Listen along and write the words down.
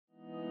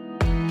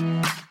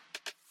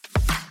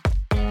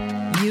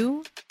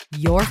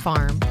your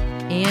farm,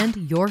 and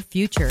your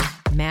future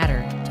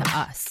matter to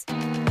us.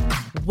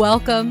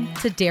 Welcome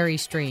to Dairy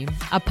Stream,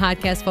 a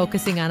podcast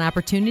focusing on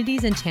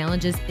opportunities and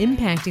challenges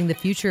impacting the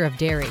future of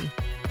dairy.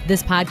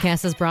 This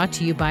podcast is brought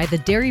to you by the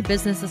Dairy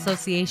Business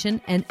Association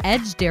and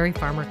Edge Dairy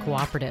Farmer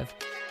Cooperative,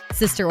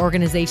 sister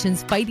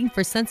organizations fighting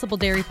for sensible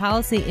dairy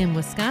policy in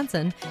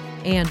Wisconsin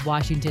and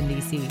Washington,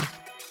 D.C.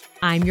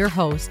 I'm your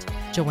host,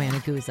 Joanna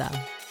Guza.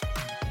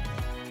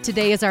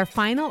 Today is our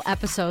final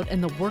episode in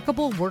the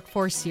Workable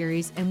Workforce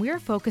Series, and we are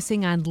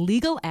focusing on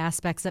legal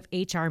aspects of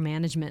HR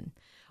management.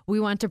 We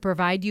want to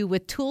provide you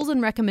with tools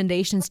and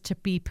recommendations to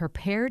be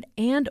prepared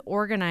and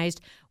organized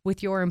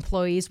with your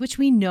employees, which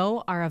we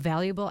know are a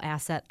valuable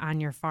asset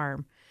on your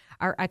farm.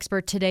 Our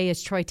expert today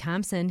is Troy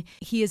Thompson.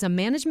 He is a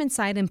management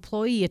side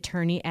employee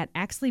attorney at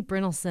Axley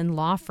Brynelson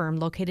Law Firm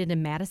located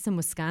in Madison,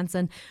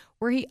 Wisconsin,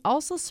 where he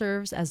also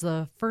serves as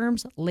the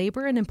firm's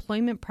labor and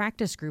employment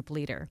practice group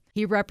leader.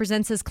 He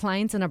represents his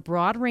clients in a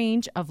broad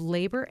range of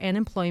labor and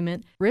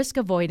employment, risk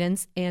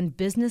avoidance, and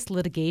business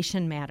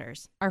litigation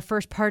matters. Our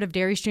first part of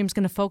Dairy Stream is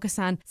going to focus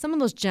on some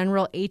of those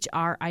general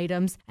HR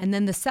items, and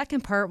then the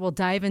second part will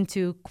dive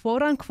into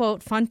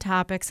quote-unquote fun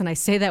topics, and I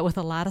say that with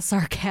a lot of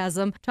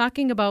sarcasm,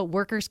 talking about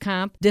workers'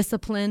 comp,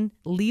 discipline,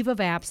 leave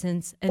of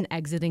absence, and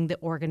exiting the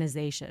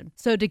organization.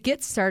 So to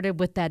get started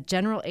with that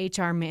general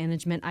HR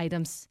management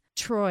items,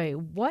 Troy,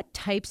 what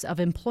types of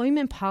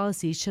employment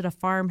policies should a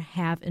farm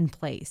have in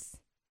place?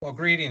 Well,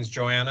 greetings,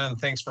 Joanna, and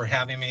thanks for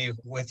having me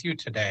with you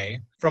today.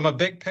 From a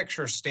big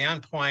picture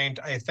standpoint,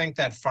 I think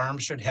that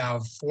farms should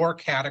have 4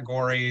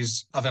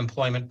 categories of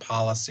employment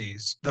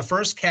policies. The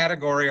first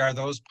category are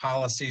those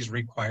policies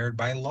required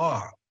by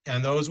law,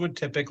 and those would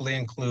typically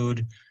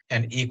include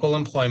an equal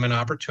employment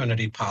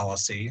opportunity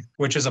policy,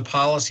 which is a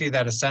policy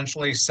that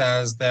essentially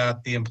says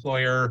that the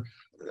employer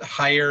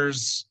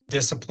hires,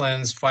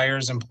 disciplines,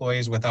 fires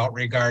employees without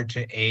regard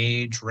to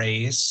age,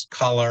 race,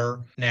 color,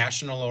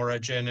 national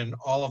origin, and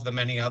all of the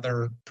many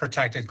other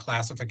protected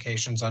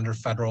classifications under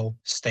federal,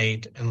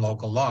 state, and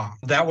local law.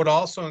 That would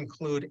also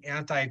include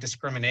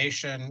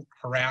anti-discrimination,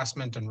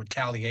 harassment, and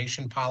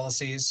retaliation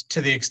policies.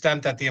 To the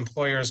extent that the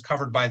employer is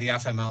covered by the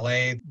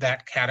FMLA,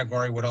 that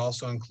category would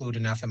also include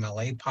an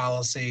FMLA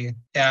policy.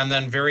 And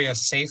then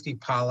various safety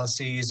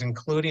policies,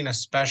 including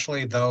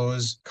especially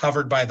those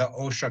covered by the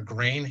OSHA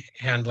grain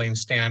handling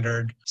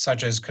standard,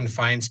 such as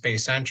confined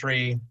space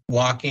entry,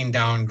 walking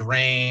down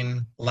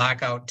grain,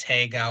 lockout,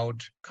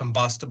 tagout,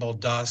 combustible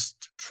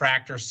dust,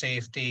 tractor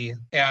safety,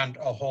 and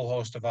a whole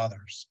host of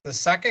others. The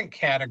second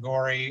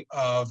category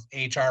of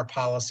HR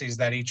policies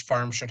that each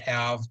farm should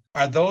have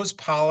are those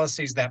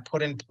policies that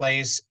put in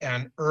place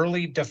an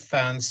early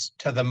defense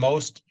to the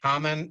most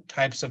common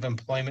types of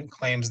employment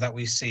claims that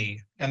we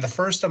see. And the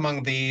first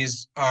among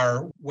these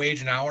are wage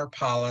and hour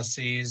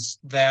policies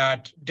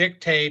that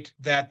dictate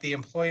that the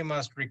employee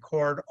must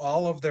record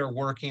all of their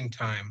working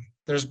time.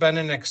 There's been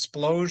an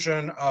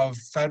explosion of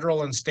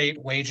federal and state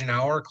wage and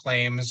hour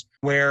claims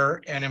where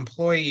an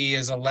employee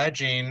is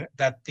alleging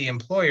that the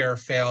employer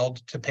failed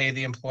to pay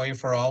the employee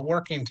for all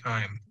working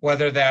time,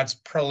 whether that's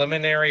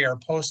preliminary or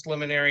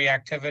post-preliminary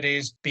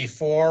activities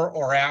before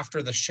or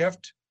after the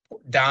shift,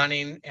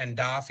 donning and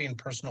doffing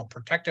personal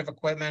protective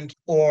equipment,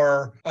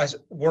 or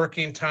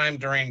working time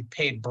during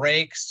paid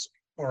breaks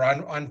or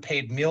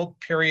unpaid meal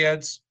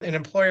periods. An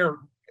employer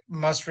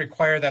must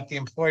require that the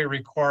employee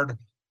record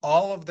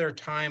all of their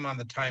time on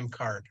the time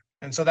card.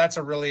 And so that's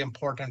a really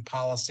important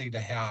policy to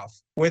have.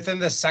 Within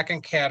the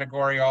second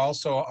category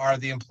also are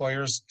the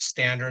employer's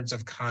standards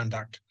of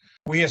conduct.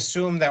 We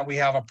assume that we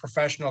have a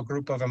professional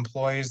group of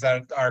employees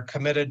that are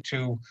committed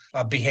to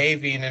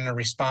behaving in a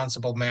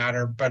responsible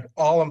manner, but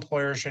all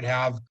employers should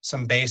have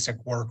some basic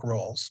work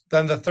rules.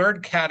 Then the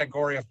third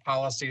category of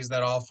policies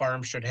that all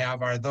farms should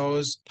have are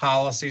those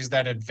policies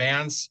that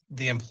advance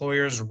the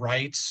employer's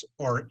rights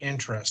or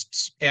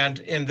interests. And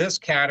in this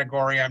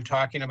category, I'm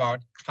talking about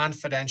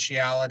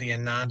confidentiality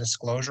and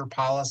non-disclosure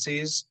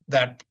policies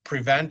that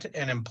prevent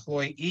an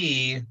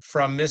employee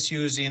from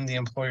misusing the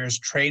employer's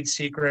trade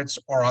secrets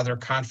or other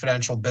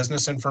confidential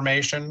business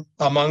information.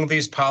 Among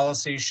these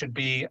policies should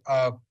be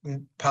a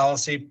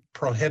policy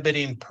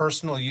prohibiting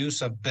personal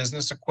use of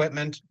business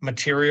equipment,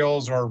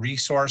 materials, or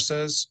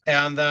resources.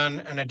 And then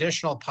an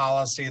additional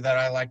policy that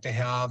I like to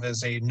have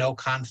is a no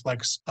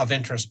conflicts of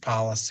interest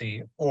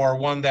policy, or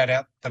one that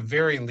at the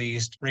very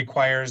least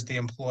requires the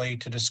employee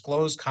to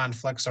disclose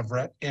conflicts of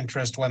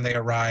interest when they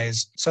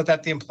arise so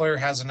that the employer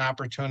has an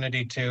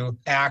opportunity to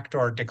act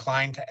or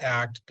decline to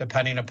act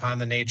depending upon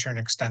the nature and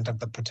extent of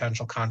the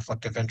potential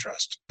conflict of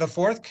interest. The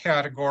fourth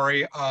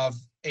category of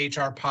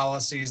HR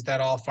policies that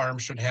all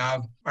farms should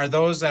have are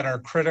those that are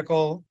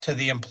critical to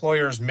the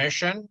employer's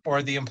mission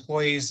or the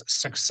employee's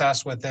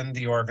success within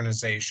the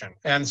organization.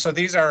 And so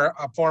these are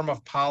a form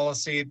of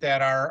policy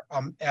that are,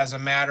 as a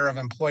matter of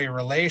employee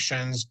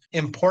relations,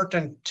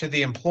 important to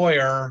the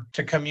employer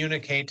to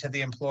communicate to the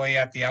employee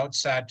at the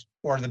outset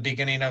or the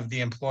beginning of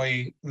the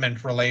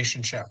employment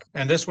relationship.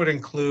 And this would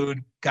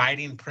include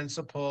guiding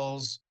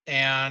principles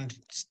and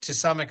to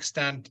some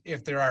extent,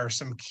 if there are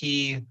some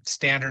key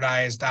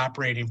standardized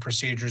operating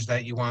procedures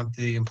that you want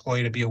the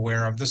employee to be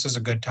aware of, this is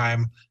a good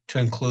time to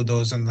include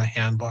those in the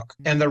handbook.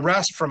 And the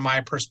rest, from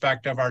my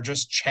perspective, are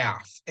just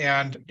chaff.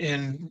 And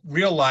in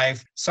real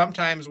life,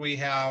 sometimes we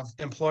have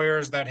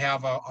employers that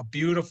have a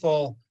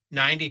beautiful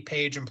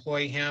 90-page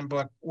employee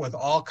handbook with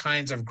all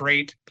kinds of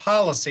great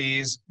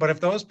policies. But if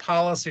those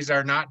policies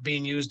are not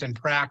being used in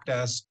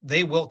practice,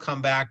 they will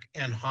come back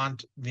and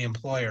haunt the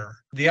employer.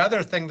 The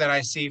other thing that I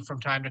see from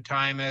time to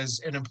time is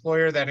an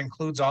employer that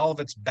includes all of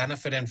its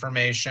benefit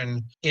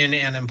information in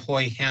an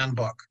employee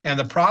handbook. And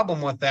the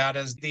problem with that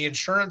is the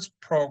insurance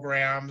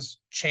programs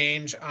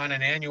change on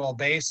an annual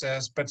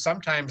basis, but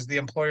sometimes the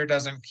employer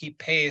doesn't keep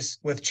pace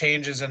with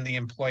changes in the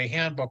employee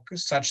handbook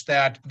such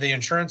that the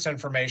insurance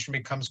information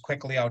becomes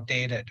quickly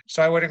outdated.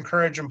 So I would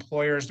encourage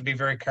employers to be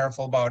very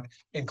careful about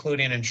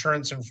including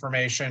insurance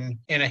information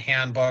in a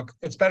handbook.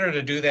 It's better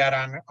to do that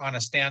on a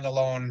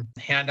standalone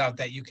handout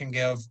that you can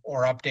give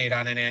or update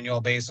on an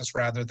annual basis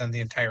rather than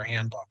the entire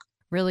handbook.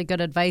 Really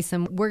good advice.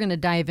 And we're going to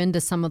dive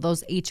into some of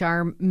those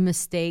HR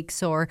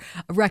mistakes or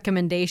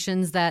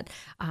recommendations that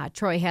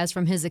Troy has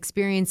from his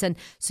experience. And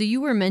so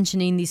you were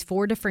mentioning these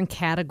 4 different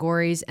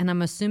categories, and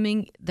I'm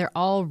assuming they're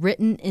all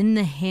written in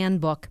the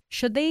handbook.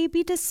 Should they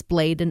be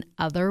displayed in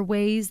other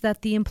ways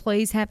that the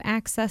employees have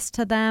access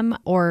to them,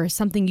 or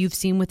something you've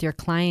seen with your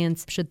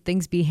clients? Should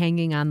things be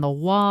hanging on the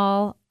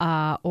wall?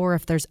 Or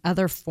if there's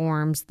other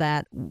forms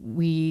that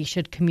we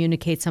should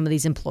communicate some of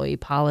these employee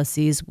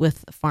policies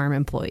with farm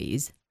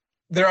employees?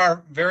 There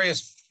are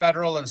various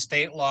federal and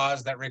state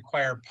laws that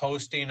require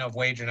posting of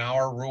wage and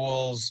hour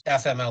rules,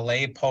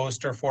 FMLA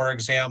poster, for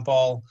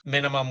example,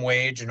 minimum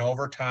wage and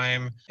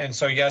overtime. And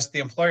so, yes, the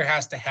employer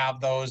has to have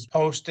those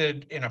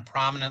posted in a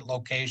prominent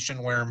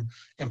location where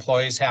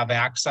employees have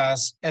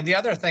access. And the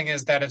other thing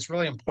is that it's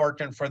really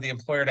important for the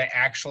employer to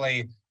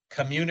actually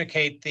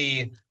communicate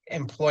the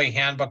employee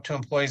handbook to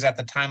employees at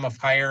the time of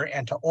hire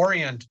and to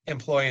orient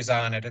employees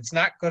on it. It's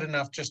not good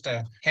enough just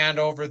to hand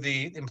over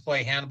the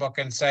employee handbook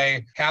and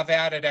say, have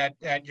at it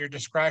at your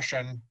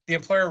discretion. The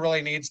employer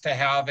really needs to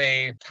have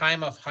a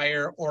time of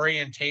hire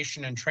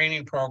orientation and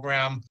training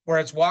program where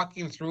it's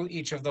walking through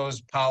each of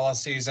those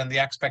policies and the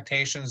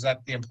expectations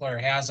that the employer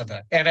has of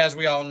it. And as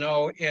we all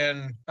know,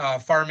 in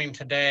farming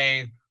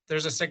today,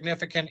 there's a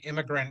significant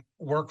immigrant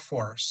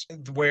workforce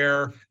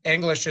where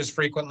English is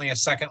frequently a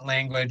second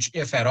language,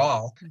 if at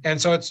all. And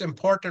so it's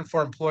important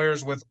for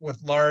employers with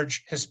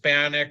large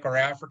Hispanic or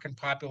African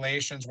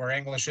populations where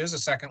English is a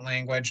second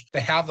language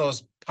to have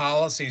those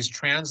policies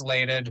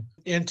translated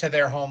into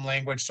their home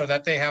language so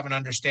that they have an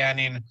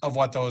understanding of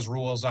what those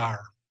rules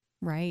are.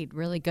 Right.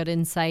 Really good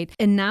insight.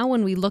 And now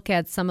when we look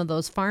at some of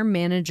those farm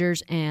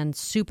managers and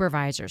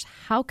supervisors,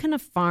 how can a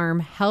farm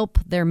help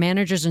their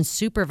managers and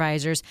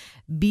supervisors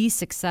be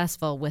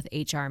successful with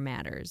HR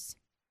matters?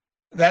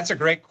 That's a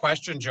great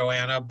question,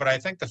 Joanna, but I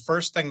think the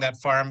first thing that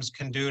farms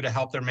can do to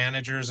help their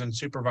managers and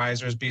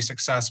supervisors be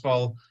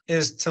successful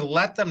is to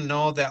let them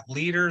know that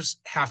leaders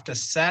have to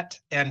set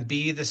and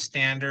be the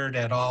standard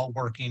at all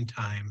working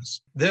times.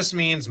 This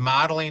means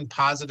modeling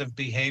positive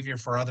behavior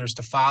for others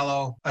to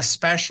follow,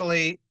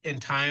 especially in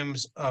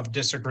times of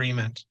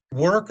disagreement.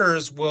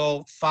 Workers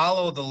will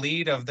follow the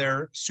lead of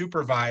their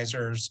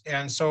supervisors.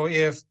 And so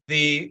if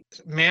the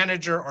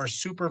manager or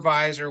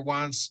supervisor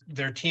wants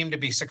their team to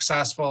be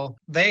successful,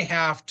 they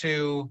have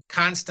to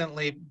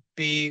constantly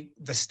be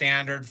the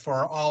standard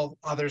for all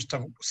others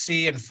to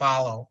see and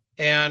follow.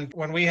 And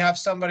when we have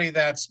somebody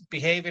that's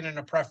behaving in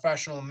a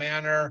professional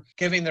manner,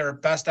 giving their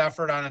best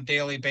effort on a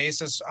daily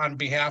basis on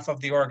behalf of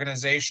the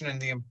organization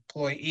and the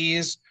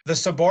employees, the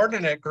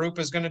subordinate group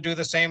is going to do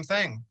the same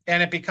thing.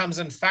 And it becomes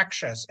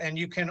infectious. And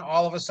you can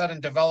all of a sudden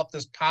develop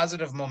this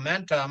positive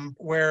momentum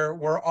where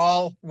we're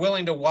all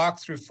willing to walk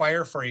through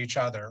fire for each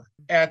other.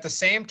 At the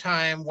same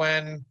time,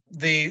 when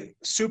the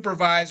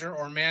supervisor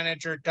or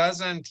manager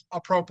doesn't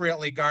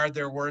appropriately guard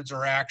their words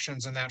or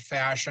actions in that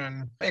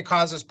fashion, it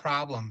causes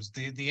problems.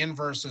 The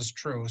inverse is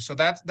true. So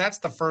that's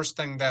the first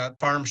thing that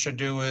farms should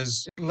do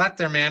is let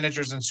their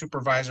managers and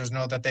supervisors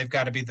know that they've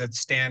got to be the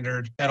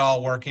standard at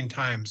all working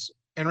times.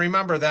 And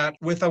remember that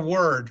with a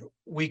word,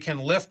 we can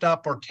lift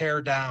up or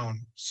tear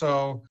down.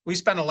 So we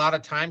spend a lot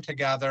of time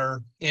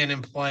together in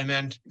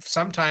employment,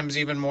 sometimes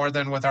even more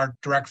than with our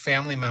direct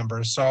family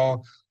members.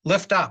 So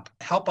lift up,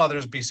 help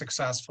others be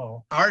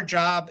successful. Our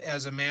job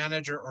as a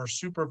manager or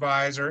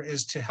supervisor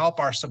is to help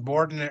our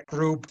subordinate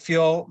group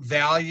feel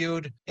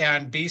valued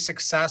and be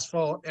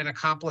successful and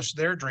accomplish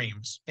their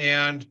dreams.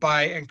 And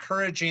by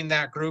encouraging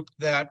that group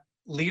that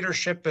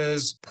leadership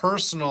is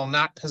personal,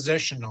 not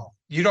positional.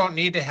 You don't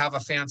need to have a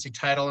fancy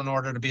title in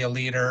order to be a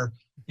leader.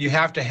 You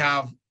have to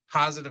have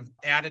positive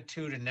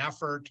attitude and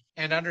effort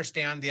and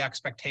understand the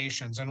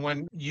expectations. And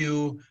when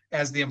you,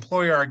 as the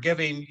employer,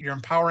 you're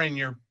empowering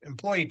your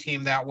employee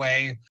team that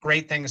way,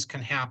 great things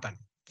can happen.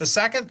 The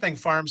second thing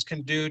farms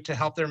can do to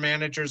help their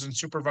managers and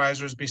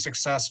supervisors be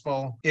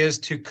successful is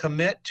to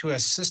commit to a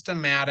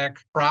systematic,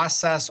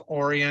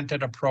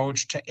 process-oriented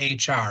approach to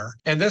HR.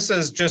 And this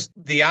is just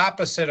the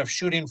opposite of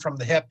shooting from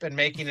the hip and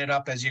making it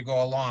up as you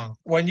go along.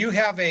 When you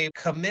have a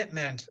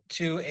commitment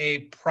to a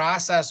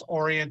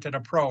process-oriented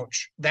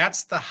approach,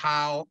 that's the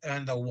how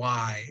and the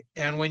why.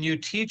 And when you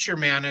teach your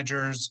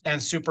managers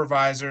and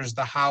supervisors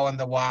the how and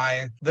the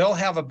why, they'll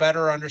have a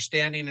better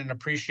understanding and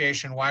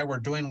appreciation why we're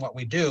doing what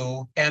we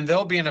do, and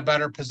they'll be in a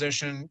better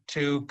position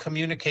to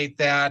communicate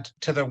that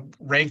to the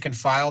rank and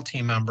file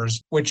team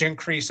members, which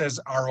increases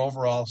our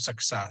overall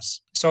success.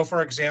 So,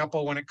 for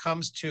example, when it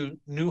comes to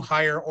new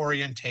hire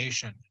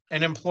orientation,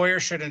 an employer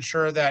should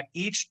ensure that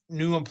each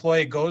new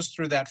employee goes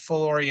through that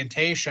full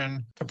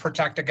orientation to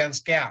protect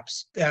against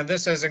gaps. And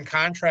this is in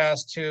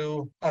contrast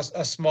to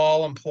a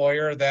small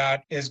employer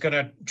that is going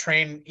to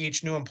train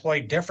each new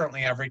employee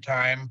differently every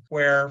time,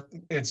 where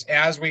it's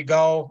as we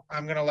go,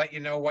 I'm going to let you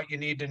know what you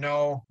need to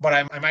know, but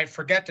I might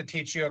forget to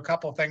teach you a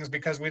couple things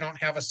because we don't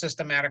have a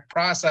systematic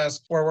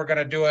process where we're going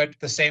to do it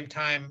the same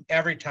time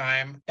every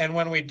time. And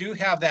when we do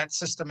have that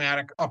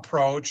systematic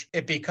approach,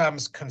 it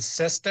becomes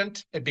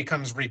consistent, it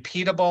becomes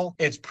repeatable,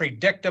 it's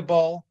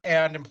predictable,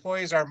 and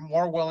employees are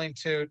more willing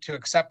to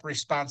accept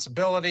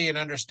responsibility and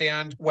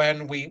understand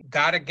when we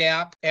got a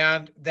gap.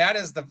 And that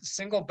is the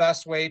single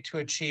best way to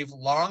achieve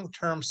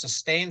long-term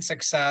sustained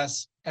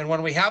success. And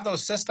when we have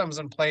those systems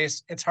in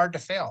place, it's hard to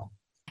fail.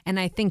 And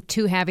I think,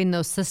 too, having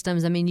those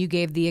systems, I mean, you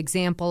gave the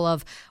example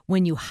of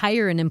when you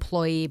hire an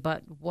employee,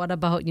 but what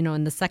about,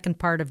 in the second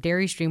part of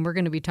Dairy Stream, we're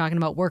going to be talking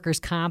about workers'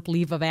 comp,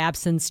 leave of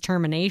absence,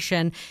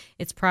 termination.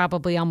 It's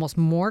probably almost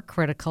more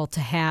critical to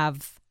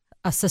have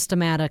a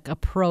systematic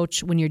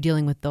approach when you're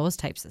dealing with those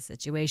types of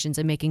situations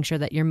and making sure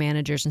that your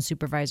managers and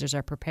supervisors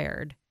are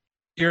prepared.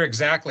 You're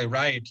exactly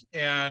right.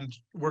 And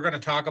we're going to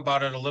talk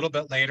about it a little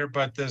bit later,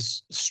 but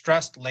this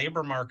stressed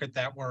labor market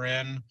that we're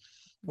in,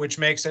 which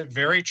makes it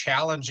very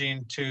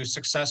challenging to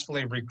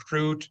successfully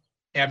recruit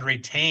and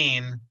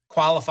retain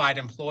qualified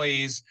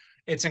employees,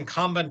 it's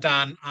incumbent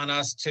on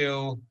us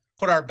to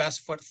put our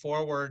best foot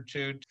forward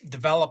to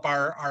develop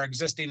our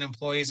existing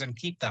employees and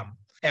keep them.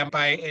 And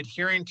by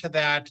adhering to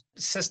that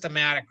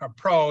systematic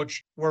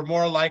approach, we're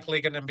more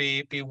likely going to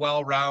be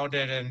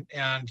well-rounded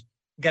and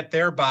get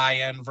their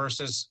buy-in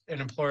versus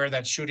an employer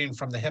that's shooting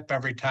from the hip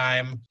every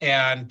time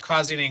and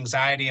causing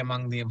anxiety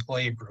among the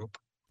employee group.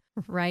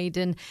 Right.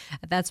 And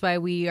that's why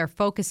we are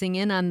focusing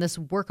in on this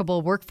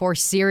Workable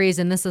Workforce Series.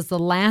 And this is the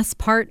last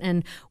part.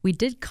 And we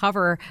did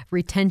cover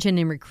retention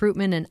and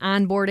recruitment and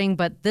onboarding,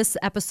 but this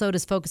episode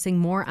is focusing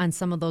more on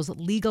some of those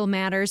legal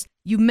matters.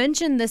 You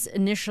mentioned this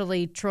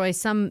initially, Troy,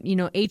 some,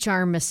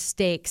 HR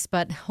mistakes,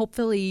 but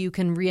hopefully you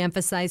can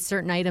reemphasize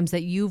certain items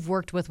that you've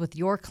worked with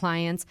your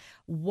clients.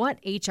 What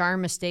HR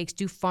mistakes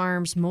do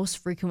farms most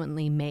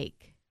frequently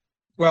make?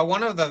 Well,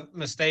 one of the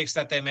mistakes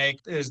that they make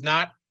is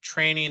not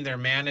training their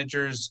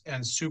managers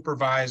and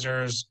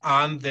supervisors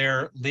on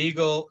their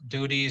legal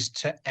duties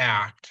to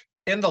act.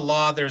 In the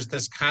law, there's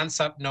this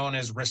concept known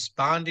as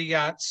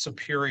respondeat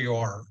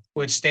superior,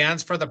 which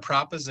stands for the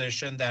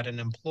proposition that an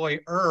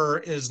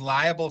employer is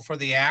liable for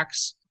the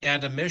acts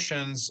and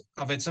omissions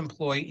of its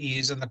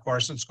employees in the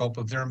course and scope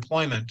of their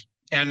employment.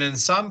 And in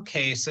some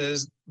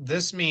cases,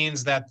 this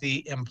means that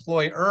the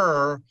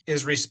employer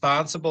is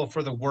responsible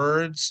for the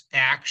words,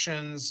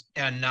 actions,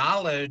 and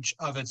knowledge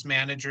of its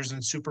managers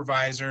and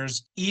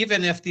supervisors,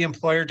 even if the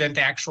employer didn't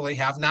actually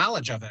have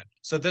knowledge of it.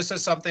 So this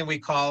is something we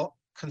call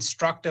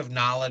constructive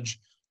knowledge,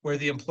 where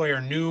the employer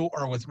knew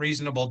or with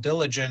reasonable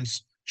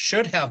diligence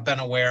should have been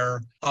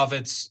aware of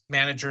its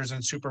managers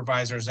and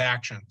supervisors'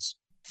 actions.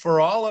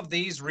 For all of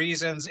these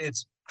reasons,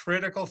 it's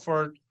critical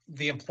for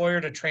the employer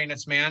to train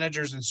its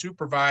managers and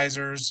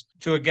supervisors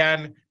to,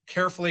 again,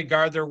 carefully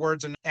guard their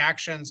words and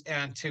actions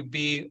and to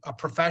be a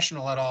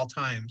professional at all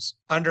times.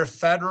 Under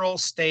federal,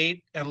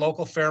 state, and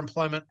local fair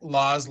employment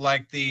laws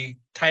like the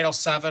Title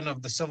VII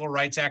of the Civil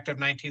Rights Act of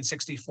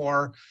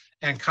 1964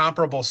 and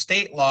comparable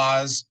state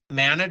laws,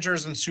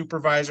 managers and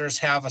supervisors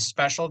have a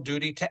special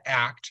duty to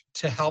act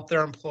to help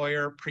their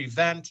employer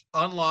prevent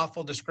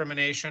unlawful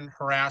discrimination,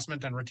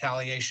 harassment, and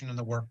retaliation in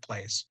the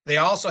workplace. They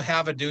also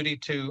have a duty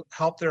to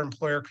help their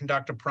employer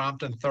conduct a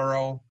prompt and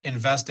thorough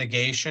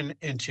investigation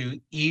into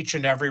each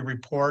and every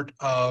report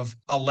of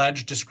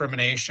alleged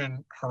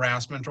discrimination,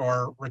 harassment,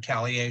 or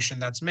retaliation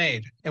that's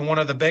made. And one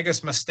of the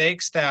biggest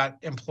mistakes that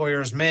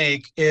employers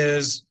make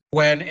is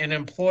when an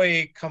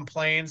employee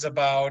complains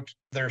about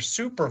their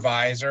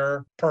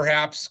supervisor,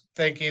 perhaps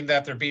thinking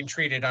that they're being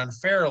treated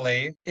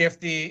unfairly, if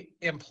the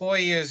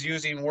employee is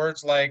using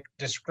words like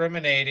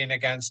discriminating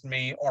against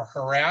me or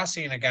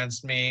harassing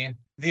against me,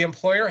 the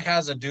employer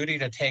has a duty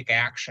to take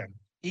action.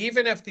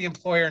 Even if the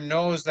employer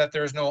knows that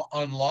there's no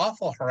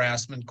unlawful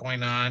harassment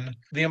going on,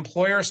 the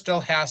employer still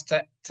has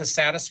to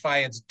satisfy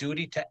its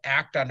duty to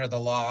act under the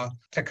law,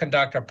 to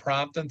conduct a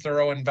prompt and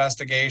thorough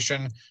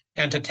investigation,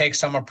 and to take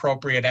some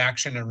appropriate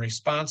action in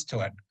response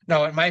to it.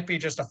 Now, it might be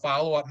just a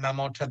follow-up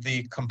memo to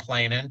the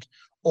complainant,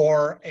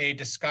 or a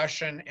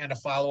discussion and a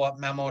follow-up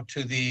memo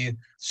to the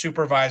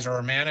supervisor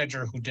or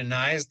manager who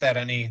denies that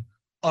any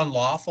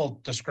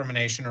unlawful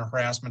discrimination or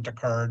harassment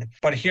occurred.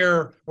 But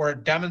here we're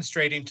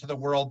demonstrating to the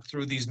world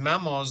through these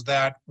memos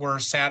that we're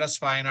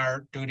satisfying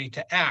our duty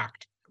to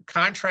act.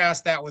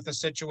 Contrast that with a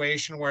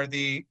situation where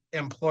the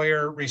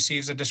employer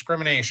receives a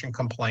discrimination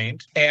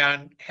complaint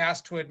and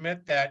has to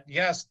admit that,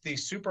 yes, the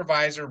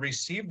supervisor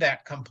received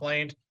that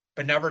complaint,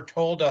 but never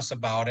told us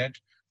about it.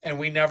 And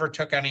we never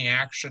took any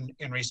action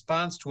in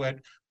response to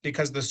it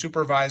because the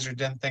supervisor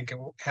didn't think it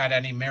had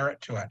any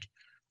merit to it.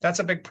 That's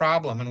a big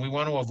problem, and we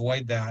want to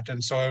avoid that.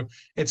 And so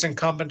it's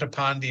incumbent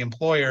upon the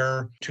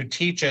employer to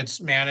teach its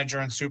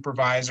manager and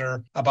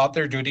supervisor about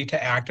their duty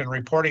to act and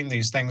reporting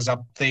these things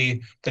up the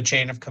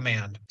chain of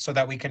command so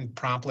that we can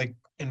promptly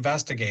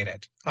investigate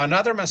it.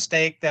 Another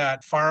mistake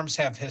that farms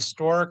have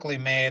historically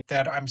made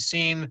that I'm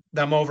seeing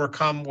them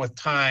overcome with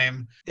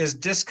time is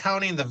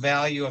discounting the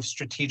value of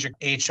strategic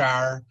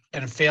HR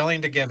and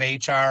failing to give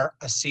HR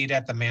a seat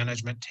at the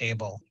management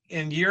table.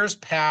 In years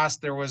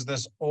past, there was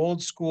this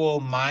old school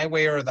my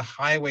way or the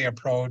highway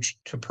approach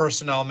to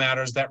personnel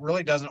matters that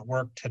really doesn't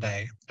work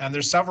today. And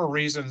there's several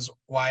reasons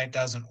why it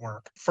doesn't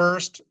work.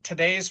 First,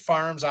 today's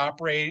farms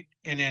operate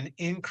in an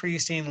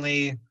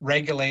increasingly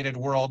regulated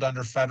world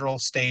under federal,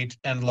 state,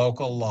 and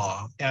local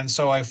law. And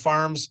so a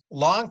farm's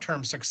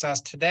long-term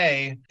success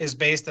today is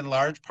based in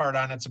large part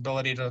on its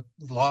ability to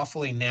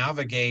lawfully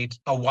navigate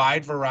a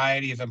wide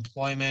variety of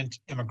employment,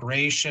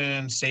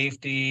 immigration,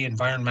 safety,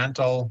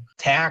 environmental,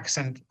 tax,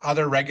 and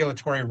other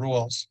regulatory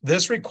rules.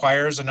 This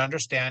requires an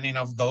understanding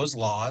of those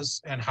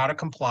laws and how to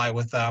comply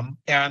with them,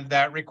 and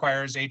that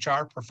requires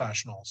HR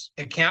professionals.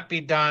 It can't be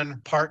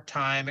done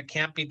part-time. It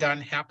can't be done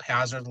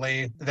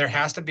haphazardly. There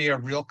has to be a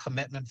real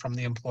commitment from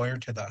the employer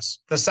to this.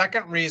 The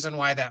second reason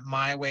why that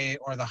my way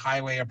or the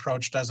highway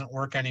approach doesn't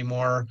work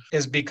anymore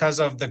is because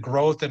of the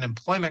growth in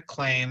employment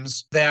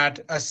claims that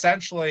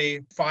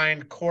essentially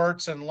find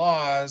courts and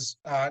laws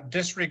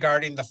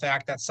disregarding the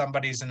fact that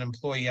somebody's an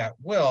employee at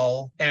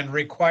will and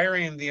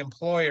requiring the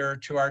employer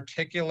to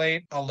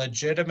articulate a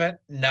legitimate,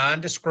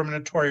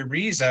 non-discriminatory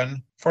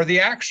reason for the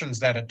actions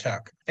that it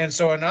took. And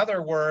so, in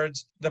other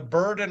words, the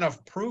burden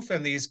of proof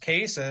in these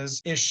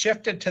cases is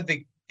shifted to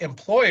the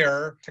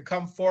employer to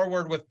come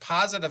forward with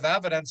positive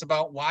evidence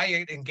about why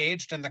it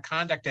engaged in the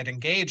conduct it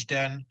engaged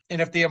in. And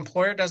if the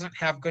employer doesn't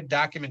have good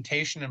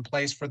documentation in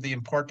place for the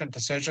important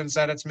decisions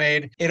that it's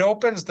made, it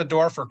opens the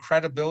door for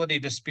credibility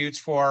disputes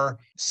for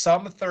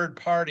some third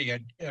party,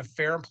 a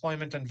fair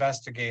employment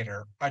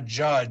investigator, a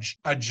judge,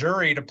 a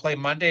jury to play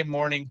Monday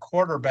morning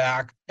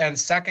quarterback and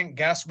second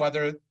guess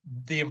whether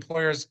the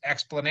employer's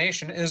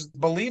explanation is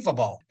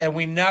believable. And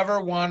we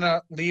never want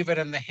to leave it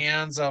in the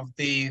hands of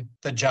the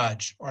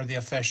judge or the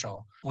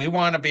official. We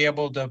want to be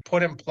able to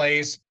put in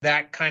place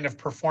that kind of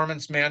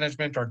performance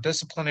management or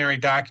disciplinary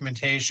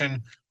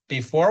documentation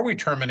before we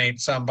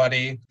terminate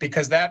somebody,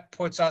 because that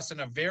puts us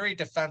in a very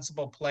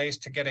defensible place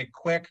to get a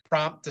quick,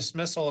 prompt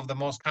dismissal of the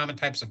most common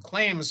types of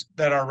claims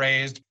that are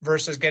raised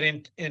versus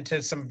getting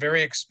into some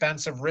very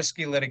expensive,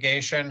 risky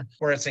litigation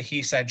where it's a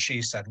he said,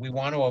 she said. We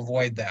want to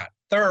avoid that.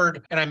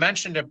 Third, and I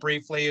mentioned it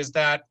briefly, is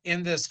that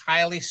in this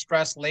highly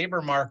stressed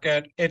labor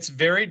market, it's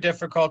very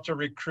difficult to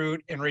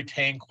recruit and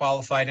retain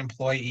qualified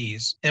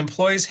employees.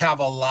 Employees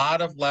have a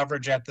lot of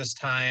leverage at this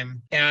time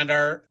and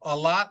are a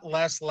lot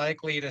less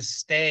likely to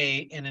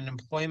stay in an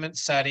employment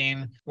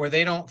setting where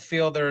they don't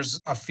feel there's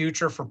a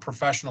future for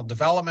professional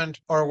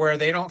development or where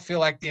they don't feel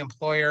like the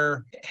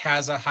employer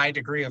has a high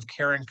degree of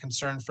care and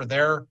concern for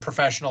their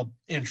professional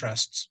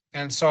interests.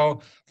 And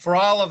so for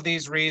all of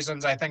these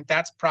reasons, I think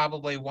that's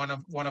probably one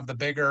of the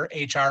bigger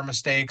HR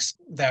mistakes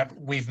that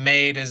we've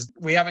made is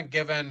we haven't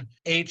given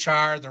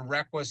HR the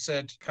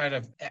requisite kind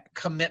of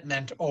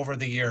commitment over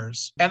the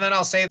years. And then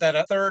I'll say that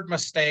a third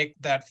mistake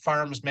that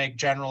farms make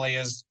generally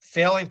is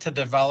failing to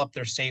develop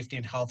their safety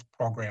and health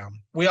program.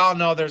 We all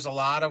know there's a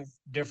lot of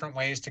different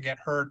ways to get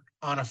hurt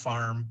on a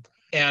farm.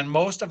 And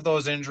most of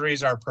those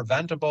injuries are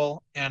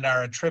preventable and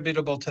are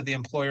attributable to the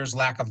employer's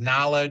lack of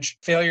knowledge,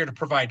 failure to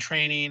provide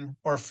training,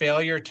 or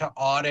failure to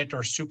audit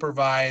or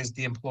supervise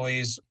the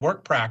employee's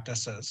work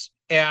practices.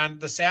 And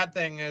the sad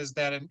thing is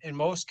that in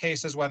most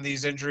cases when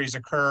these injuries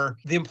occur,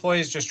 the employee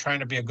is just trying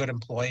to be a good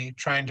employee,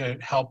 trying to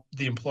help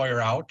the employer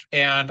out.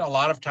 And a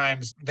lot of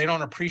times they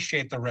don't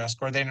appreciate the risk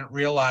or they didn't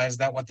realize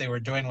that what they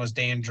were doing was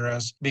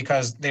dangerous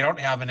because they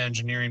don't have an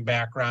engineering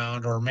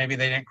background or maybe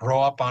they didn't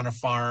grow up on a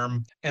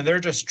farm and they're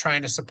just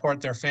trying to support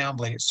their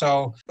family.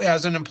 So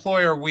as an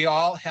employer, we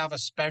all have a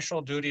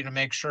special duty to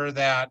make sure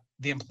that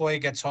the employee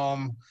gets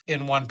home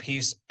in one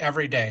piece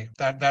every day.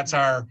 That's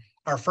our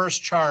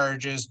first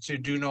charge is to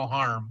do no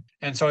harm.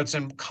 And so it's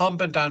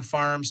incumbent on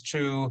farms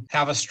to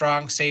have a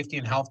strong safety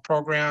and health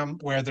program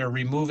where they're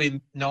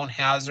removing known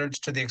hazards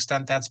to the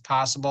extent that's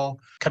possible,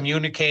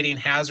 communicating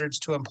hazards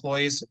to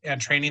employees and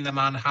training them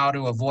on how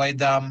to avoid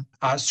them,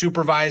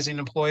 supervising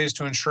employees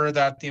to ensure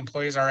that the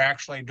employees are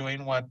actually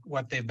doing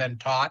what they've been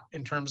taught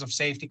in terms of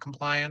safety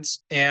compliance.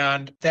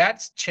 And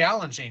that's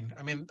challenging.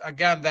 I mean,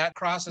 again, that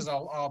crosses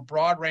a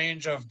broad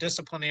range of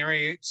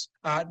disciplinary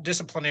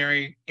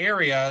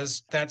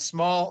areas that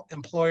small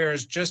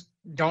employers just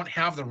don't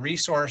have the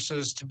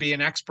resources to be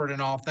an expert in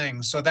all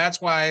things. So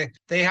that's why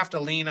they have to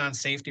lean on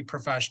safety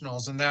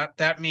professionals. And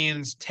that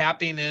means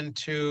tapping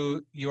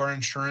into your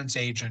insurance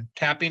agent,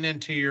 tapping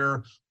into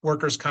your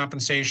workers'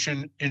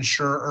 compensation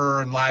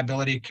insurer and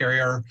liability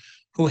carrier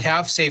who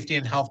have safety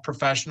and health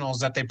professionals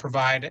that they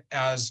provide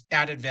as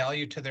added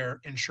value to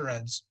their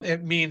insurance.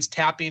 It means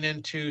tapping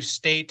into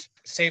state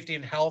safety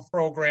and health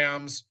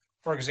programs.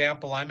 For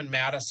example, I'm in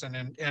Madison,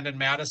 and in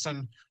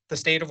Madison, the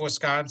state of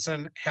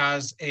Wisconsin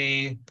has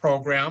a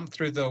program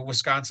through the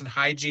Wisconsin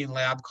Hygiene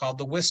Lab called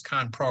the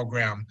WisCon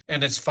program.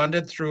 And it's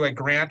funded through a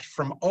grant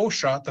from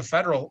OSHA, the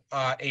federal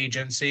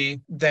agency,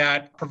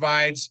 that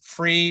provides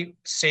free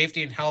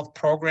safety and health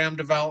program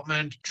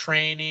development,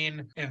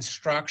 training,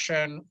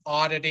 instruction,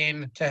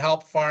 auditing to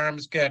help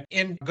farms get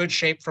in good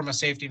shape from a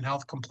safety and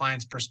health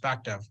compliance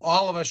perspective.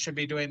 All of us should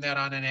be doing that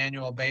on an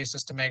annual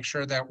basis to make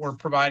sure that we're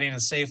providing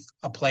as safe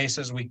a place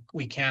as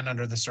we can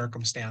under the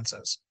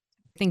circumstances.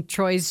 I think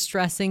Troy's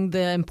stressing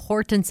the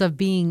importance of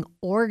being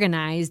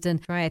organized.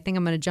 And Troy, I think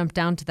I'm going to jump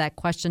down to that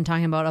question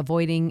talking about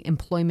avoiding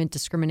employment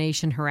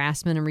discrimination,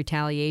 harassment, and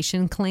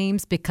retaliation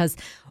claims, because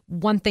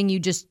one thing you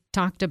just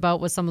talked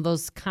about was some of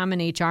those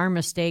common HR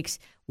mistakes.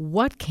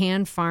 What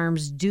can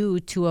farms do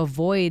to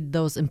avoid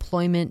those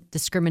employment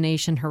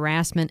discrimination,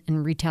 harassment,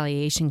 and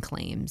retaliation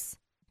claims?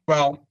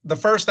 Well, the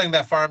first thing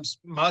that farms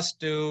must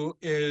do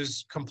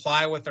is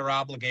comply with their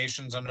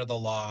obligations under the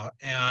law.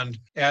 And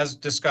as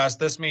discussed,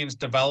 this means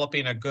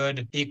developing a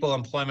good equal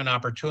employment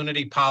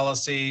opportunity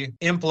policy,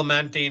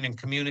 implementing and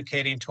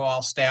communicating to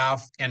all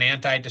staff an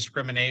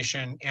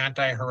anti-discrimination,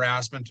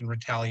 anti-harassment, and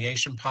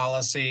retaliation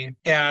policy.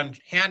 And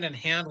hand in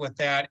hand with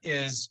that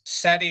is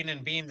setting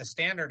and being the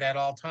standard at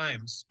all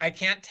times. I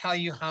can't tell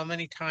you how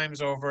many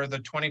times over the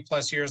 20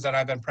 plus years that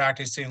I've been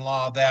practicing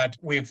law that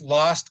we've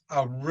lost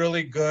a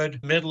really good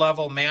mid-level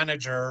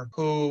manager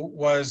who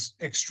was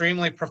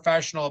extremely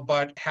professional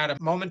but had a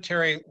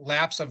momentary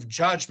lapse of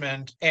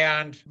judgment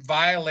and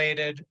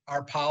violated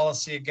our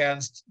policy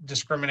against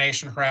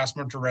discrimination,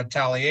 harassment, or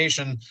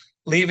retaliation,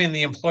 leaving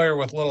the employer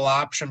with little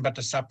option but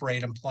to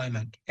separate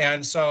employment.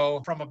 And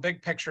so from a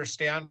big picture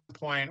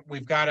standpoint,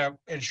 we've got to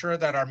ensure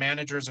that our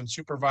managers and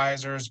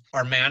supervisors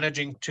are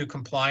managing to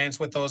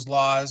compliance with those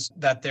laws,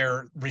 that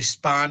they're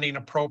responding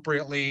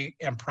appropriately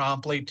and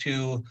promptly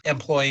to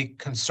employee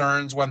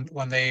concerns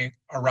when they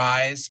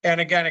arise. And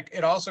again,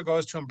 it also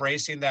goes to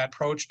embracing that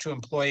approach to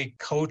employee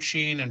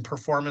coaching and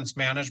performance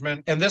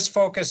management. And this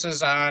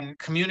focuses on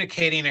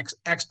communicating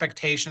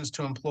expectations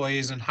to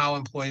employees and how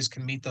employees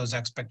can meet those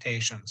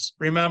expectations.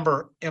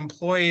 Remember,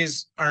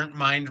 employees aren't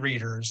mind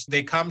readers.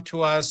 They come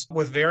to us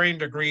with varying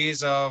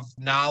degrees of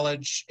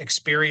knowledge,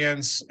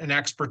 experience, and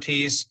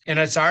expertise. And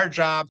it's our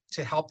job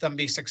to help them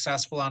be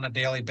successful on a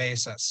daily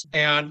basis.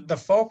 And the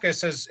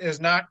focus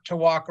is not to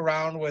walk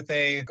around with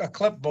a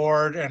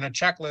clipboard and a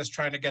checklist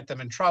trying to get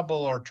them in trouble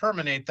or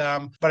terminate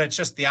them, but it's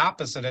just the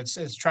opposite.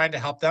 It's trying to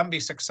help them be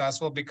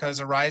successful because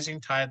a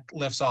rising tide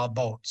lifts all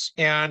boats.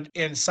 And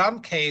in some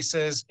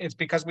cases, it's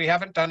because we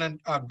haven't done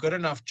a good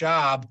enough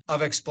job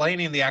of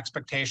explaining the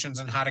expectations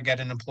and how to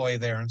get an employee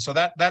there. And so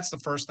that's the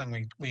first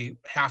thing we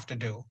have to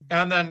do.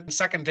 And then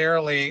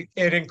secondarily,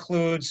 it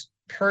includes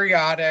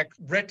periodic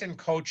written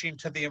coaching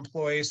to the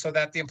employee so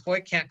that the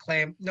employee can't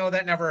claim, no,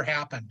 that never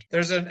happened.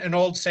 There's an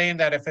old saying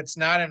that if it's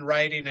not in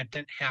writing, it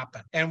didn't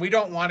happen. And we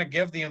don't want to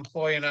give the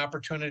employee an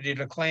opportunity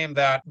to claim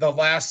that the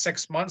last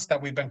 6 months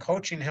that we've been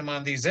coaching him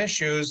on these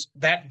issues,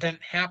 that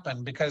didn't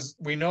happen, because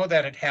we know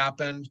that it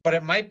happened, but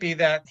it might be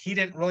that he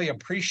didn't really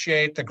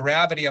appreciate the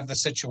gravity of the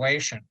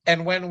situation.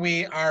 And when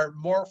we are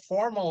more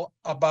formal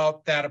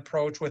about that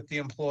approach with the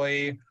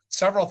employee,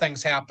 several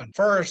things happen.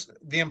 First,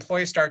 the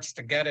employee starts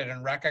to get it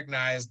and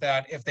recognize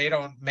that if they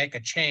don't make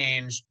a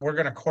change, we're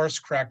going to course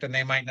correct and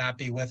they might not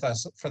be with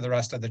us for the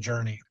rest of the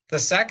journey. The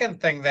second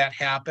thing that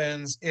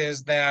happens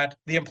is that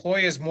the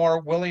employee is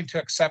more willing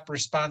to accept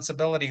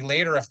responsibility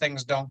later if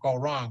things don't go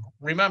wrong.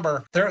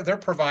 Remember, they're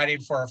providing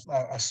for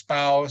a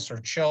spouse or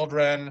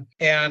children.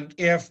 And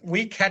if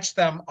we catch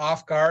them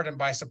off guard and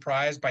by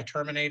surprise by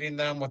terminating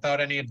them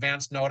without any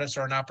advance notice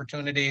or an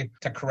opportunity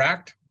to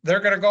correct, they're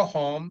going to go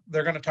home.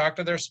 They're going to talk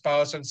to their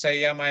spouse and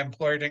say, yeah, my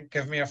employer didn't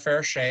give me a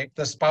fair shake.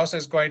 The spouse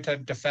is going to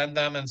defend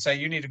them and say,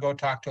 you need to go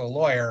talk to a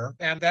lawyer.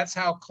 And that's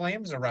how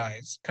claims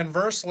arise.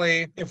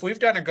 Conversely, if we've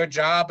done a good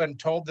job and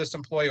told this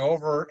employee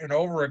over and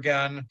over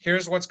again,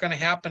 here's what's going to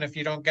happen if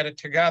you don't get it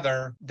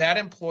together, that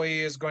employee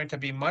is going to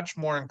be much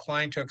more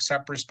inclined to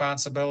accept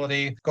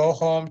responsibility, go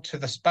home to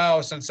the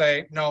spouse and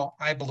say, no,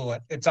 I blew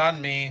it. It's on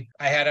me.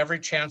 I had every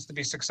chance to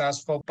be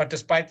successful. But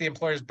despite the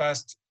employer's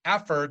best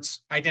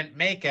efforts, I didn't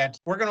make it,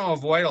 we're going to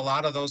avoid a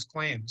lot of those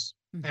claims.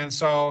 And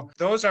so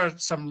those are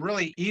some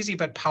really easy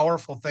but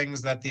powerful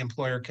things that the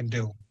employer can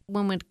do.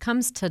 When it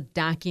comes to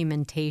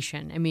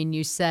documentation, I mean,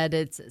 you said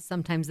it's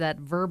sometimes that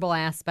verbal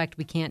aspect,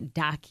 we can't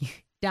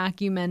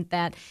document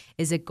that.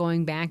 Is it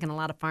going back? And a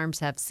lot of farms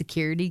have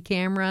security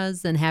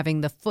cameras and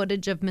having the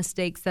footage of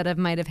mistakes that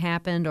might have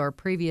happened or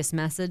previous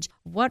message.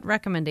 What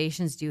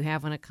recommendations do you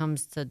have when it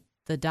comes to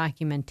the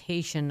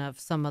documentation of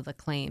some of the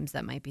claims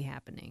that might be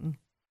happening?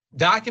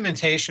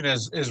 Documentation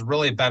is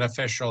really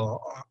beneficial.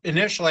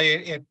 Initially,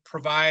 it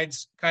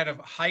provides kind of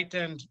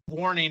heightened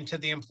warning to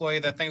the employee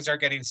that things are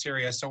getting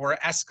serious. So we're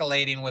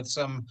escalating with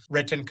some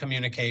written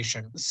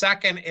communication.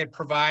 Second, it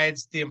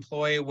provides the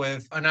employee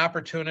with an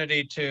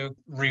opportunity to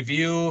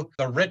review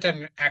the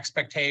written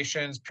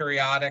expectations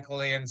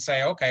periodically and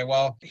say, okay,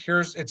 well,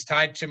 it's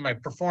tied to my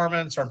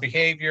performance or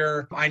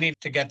behavior. I need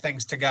to get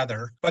things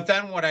together. But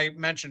then what I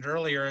mentioned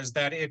earlier is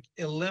that it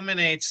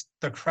eliminates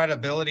the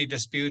credibility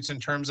disputes in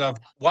terms of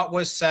what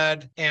was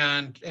said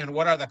and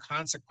what are the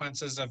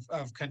consequences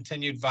of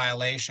continued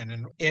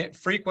violation. And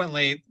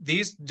frequently,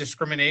 these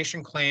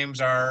discrimination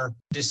claims are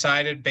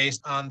decided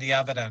based on the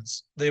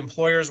evidence, the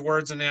employer's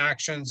words and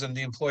actions and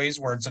the employee's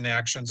words and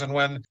actions. And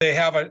when they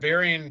have a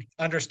varying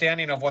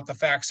understanding of what the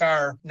facts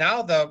are,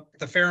 now the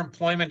Fair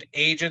Employment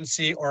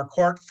Agency or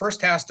court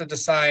first has to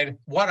decide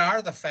what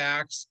are the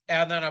facts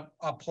and then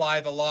apply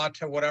the law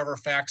to whatever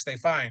facts they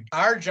find.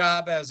 Our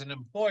job as an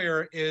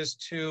employer is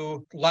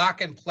to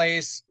lock in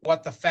place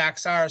what the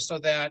facts are so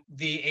that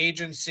the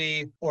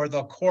agency or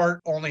the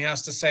court only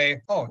has to say,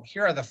 oh,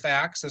 here are the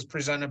facts as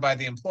presented by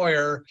the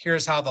employer.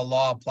 Here's how the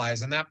law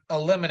applies. And that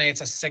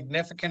eliminates a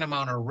significant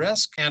amount of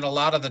risk and a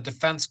lot of the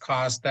defense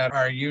costs that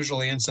are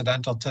usually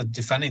incidental to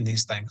defending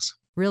these things.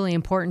 Really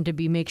important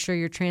to make sure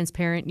you're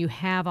transparent, you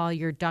have all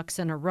your ducks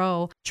in a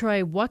row.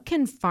 Troy, what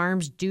can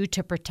farms do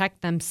to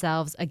protect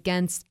themselves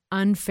against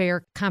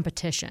unfair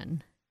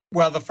competition?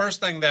 Well, the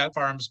first thing that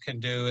farms can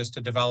do is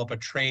to develop a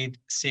trade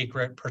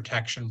secret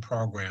protection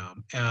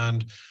program.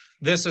 And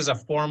this is a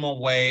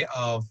formal way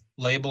of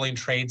labeling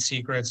trade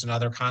secrets and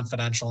other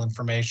confidential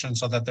information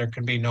so that there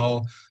can be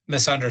no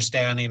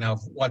misunderstanding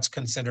of what's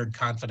considered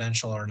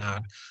confidential or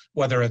not,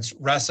 whether it's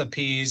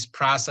recipes,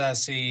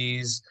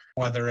 processes,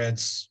 whether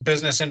it's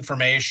business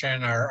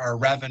information or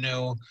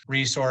revenue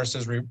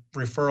resources,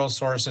 referral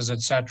sources,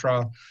 et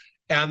cetera.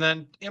 And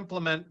then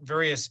implement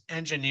various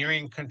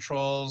engineering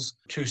controls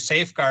to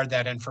safeguard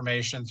that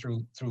information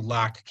through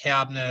locked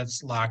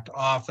cabinets, locked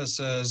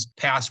offices,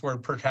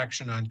 password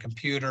protection on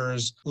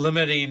computers,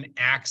 limiting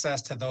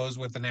access to those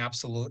with an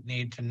absolute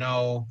need to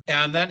know,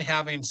 and then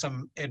having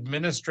some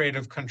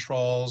administrative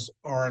controls,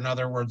 or in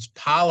other words,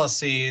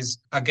 policies,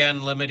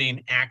 again,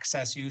 limiting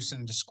access, use,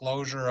 and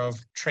disclosure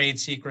of trade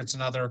secrets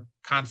and other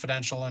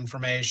confidential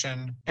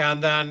information.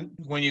 And then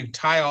when you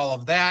tie all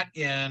of that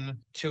in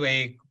to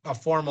a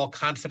formal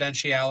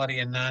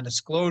confidentiality and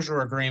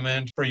non-disclosure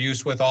agreement for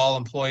use with all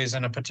employees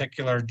in a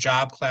particular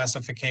job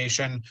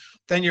classification,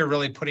 then you're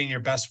really putting your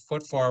best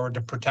foot forward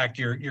to protect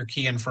your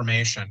key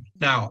information.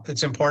 Now,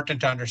 it's important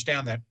to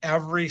understand that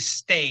every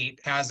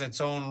state has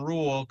its own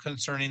rule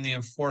concerning the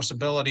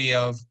enforceability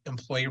of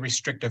employee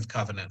restrictive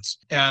covenants.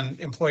 And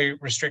employee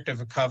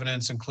restrictive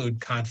covenants include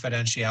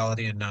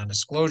confidentiality and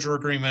non-disclosure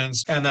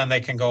agreements, and then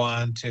they can go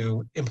on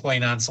to employee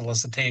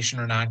non-solicitation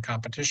or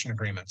non-competition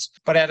agreements.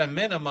 But at a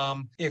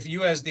minimum, if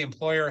you as the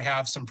employer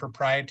have some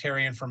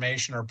proprietary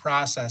information or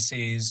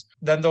processes,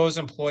 then those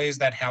employees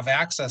that have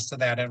access to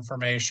that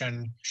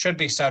information should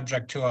be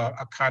subject to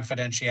a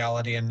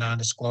confidentiality and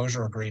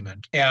non-disclosure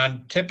agreement.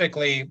 And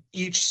typically,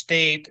 each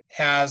state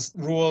has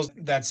rules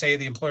that say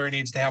the employer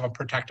needs to have a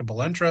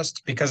protectable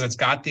interest because it's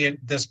got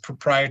this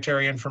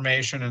proprietary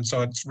information, and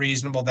so it's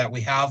reasonable that we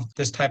have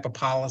this type of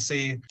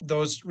policy.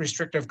 Those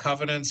restrictive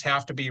covenants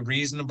have to be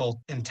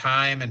reasonable in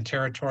time and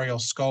territorial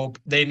scope.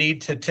 They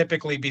need to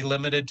typically be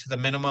limited to the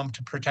minimum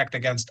to protect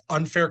against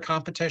unfair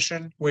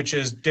competition, which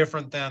is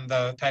different than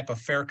the type of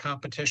fair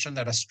competition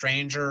that a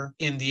stranger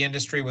in the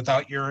industry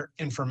without your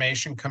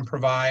information can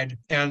provide.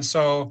 And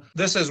so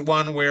this is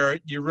one where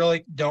you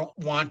really don't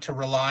want to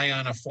rely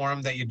on a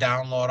form that you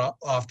download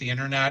off the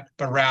internet,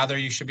 but rather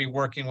you should be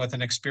working with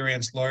an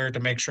experienced lawyer to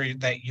make sure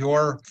that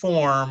your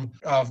form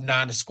of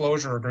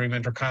non-disclosure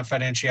agreement or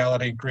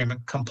confidentiality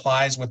agreement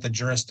complies with the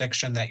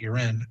jurisdiction that you're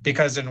in.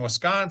 Because in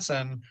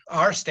Wisconsin,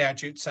 our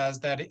statute says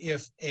that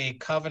if a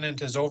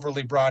covenant is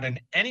overly broad in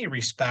any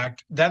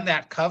respect, then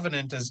that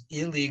covenant is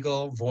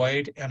illegal,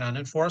 void, and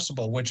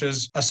unenforceable, which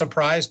is a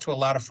surprise to a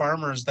lot of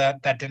farmers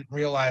that didn't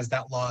realize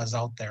that law is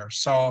out there.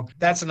 So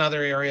that's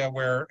another area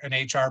where an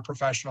HR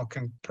professional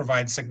can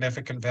provide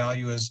significant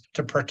value, is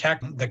to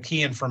protect the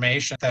key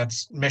information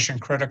that's mission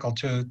critical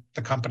to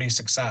the company's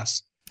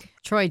success.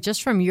 Troy,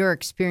 just from your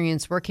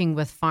experience working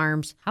with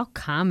farms, how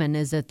common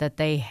is it that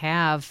they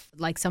have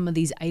like some of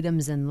these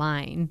items in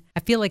line? I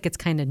feel like it's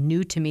kind of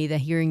new to me that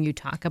hearing you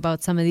talk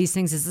about some of these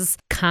things. Is this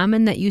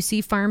common that you see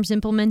farms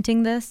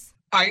implementing this?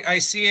 I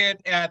see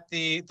it at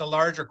the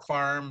larger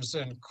farms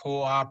and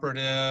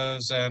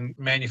cooperatives and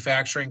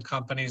manufacturing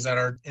companies that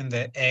are in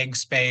the egg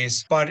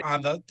space. But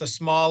on the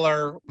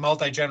smaller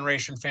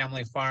multi-generation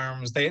family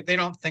farms, they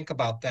don't think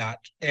about that.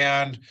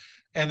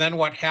 And then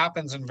what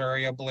happens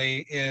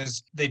invariably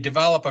is they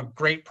develop a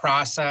great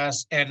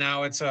process, and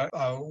now it's a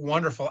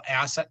wonderful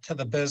asset to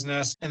the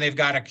business. And they've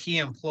got a key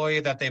employee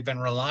that they've been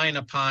relying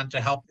upon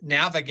to help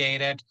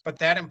navigate it. But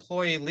that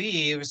employee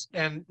leaves,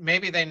 and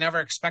maybe they never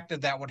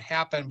expected that would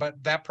happen.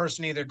 But that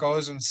person either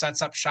goes and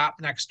sets up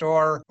shop next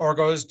door or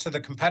goes to the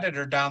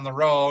competitor down the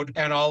road.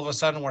 And all of a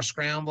sudden, we're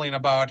scrambling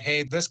about,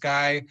 hey, this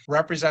guy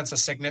represents a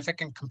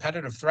significant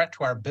competitive threat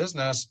to our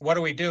business. What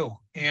do we do?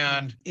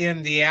 And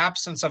in the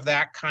absence of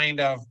that kind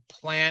of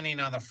planning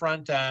on the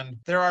front end,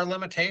 there are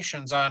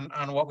limitations on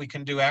what we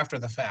can do after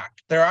the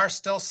fact. There are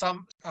still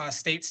some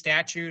state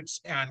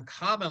statutes and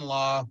common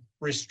law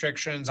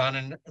restrictions on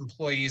an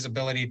employee's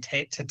ability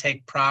to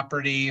take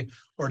property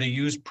or to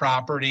use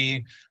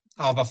property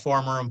of a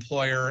former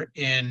employer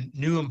in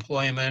new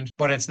employment,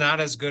 but it's not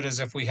as good as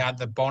if we had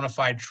the bona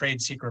fide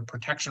trade secret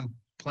protection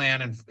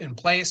plan in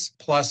place,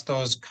 plus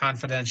those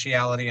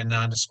confidentiality and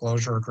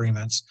non-disclosure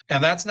agreements.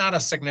 And that's not a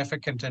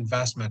significant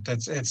investment.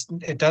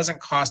 It doesn't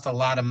cost a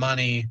lot of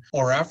money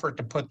or effort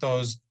to put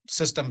those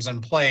systems in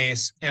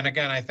place. And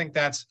again, I think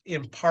that's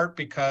in part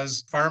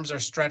because farms are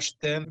stretched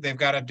thin. They've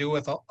got to do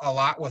with a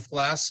lot with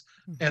less,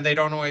 and they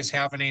don't always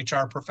have an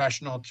HR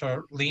professional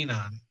to lean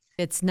on.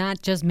 It's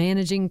not just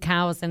managing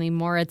cows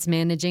anymore. It's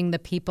managing the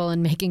people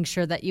and making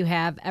sure that you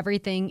have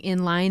everything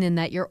in line and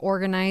that you're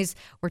organized.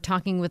 We're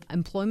talking with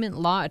employment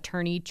law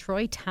attorney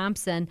Troy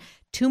Thompson.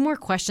 2 more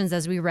questions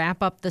as we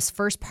wrap up this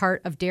first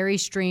part of Dairy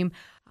Stream.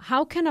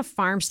 How can a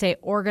farm stay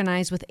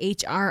organized with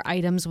HR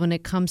items when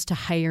it comes to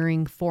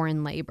hiring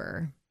foreign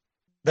labor?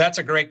 That's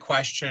a great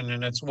question,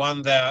 and it's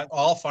one that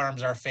all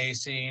farms are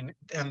facing,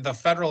 and the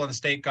federal and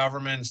state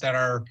governments that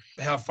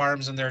have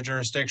farms in their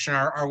jurisdiction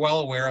are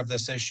well aware of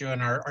this issue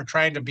and are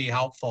trying to be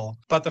helpful.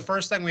 But the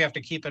first thing we have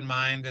to keep in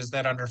mind is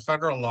that under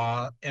federal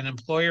law, an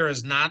employer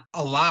is not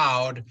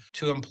allowed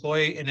to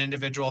employ an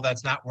individual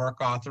that's not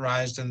work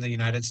authorized in the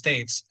United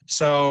States.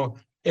 So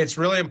it's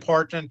really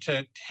important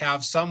to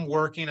have some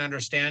working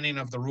understanding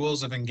of the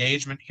rules of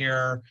engagement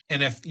here.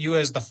 And if you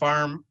as the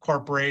farm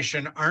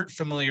corporation aren't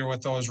familiar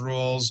with those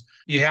rules,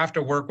 you have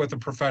to work with a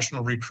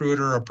professional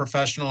recruiter, a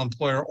professional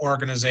employer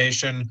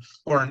organization,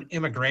 or an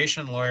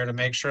immigration lawyer to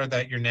make sure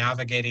that you're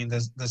navigating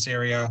this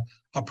area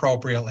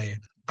appropriately.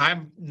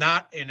 I'm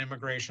not an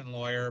immigration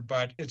lawyer,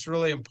 but it's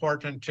really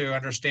important to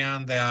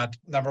understand that,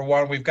 number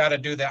one, we've got to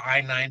do the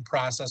I-9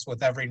 process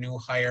with every new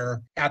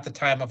hire at the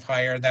time of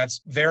hire. That's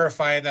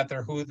verifying that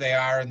they're who they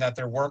are and that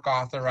they're work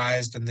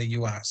authorized in the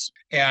U.S.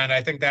 And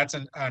I think that's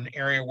an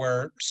area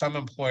where some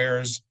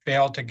employers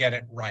fail to get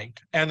it right.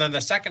 And then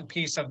the second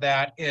piece of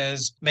that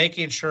is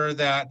making sure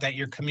that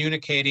you're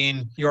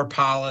communicating your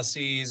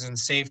policies and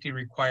safety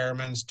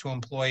requirements to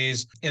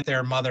employees in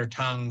their mother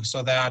tongue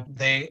so that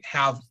they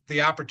have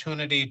the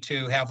opportunity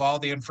to have all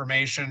the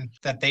information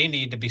that they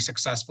need to be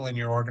successful in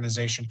your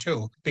organization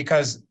too.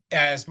 Because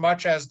as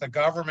much as the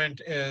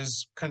government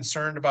is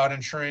concerned about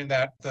ensuring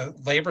that the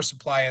labor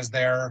supply is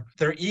there,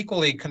 they're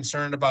equally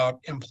concerned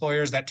about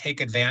employers that take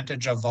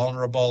advantage of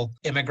vulnerable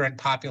immigrant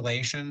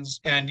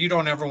populations. And you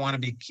don't ever want to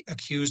be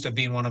accused of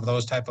being one of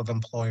those type of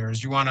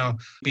employers. You want to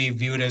be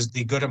viewed as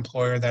the good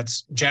employer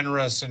that's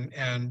generous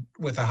and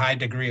with a high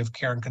degree of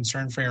care and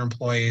concern for your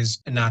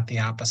employees, and not the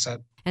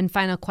opposite. And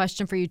final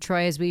question for you,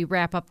 Troy, as we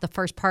wrap up the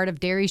first part of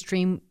Dairy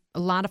Stream. A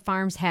lot of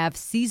farms have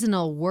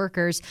seasonal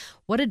workers.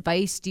 What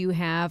advice do you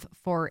have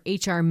for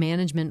HR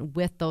management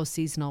with those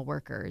seasonal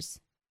workers?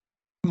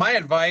 My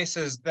advice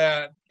is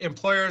that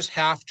employers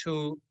have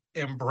to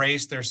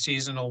embrace their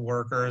seasonal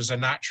workers and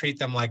not treat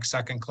them like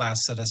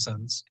second-class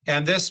citizens.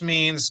 And this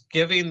means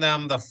giving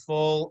them the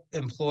full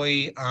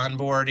employee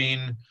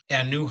onboarding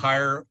and new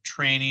hire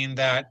training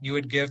that you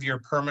would give your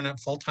permanent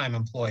full-time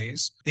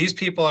employees. These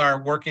people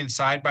are working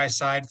side by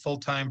side,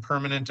 full-time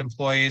permanent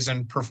employees,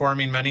 and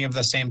performing many of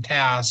the same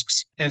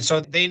tasks. And so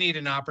they need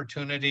an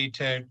opportunity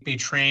to be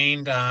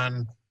trained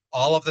on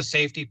all of the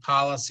safety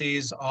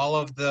policies, all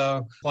of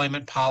the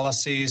employment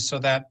policies, so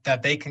that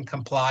they can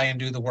comply and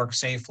do the work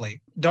safely.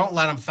 Don't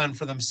let them fend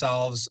for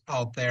themselves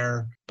out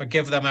there, but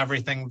give them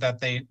everything that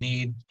they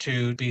need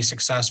to be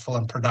successful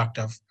and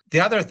productive. The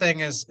other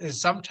thing is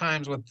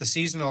sometimes with the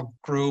seasonal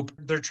group,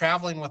 they're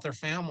traveling with their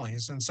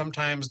families, and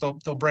sometimes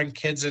they'll bring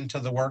kids into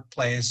the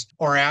workplace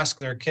or ask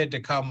their kid to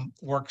come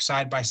work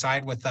side by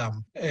side with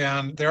them.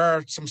 And there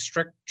are some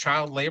strict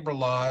child labor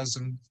laws,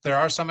 and there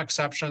are some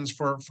exceptions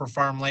for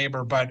farm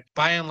labor, but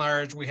by and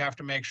large, we have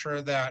to make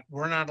sure that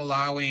we're not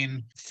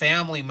allowing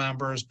family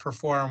members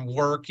perform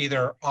work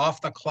either off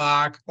the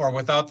clock or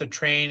without the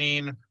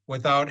training,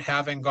 without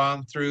having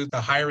gone through the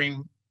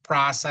hiring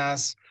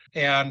process.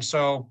 And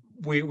so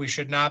we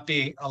should not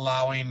be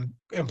allowing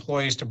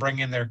employees to bring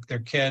in their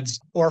kids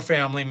or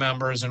family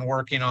members and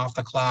working off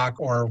the clock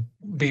or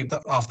be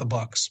off the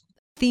books.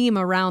 theme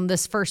around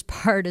this first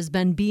part has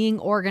been being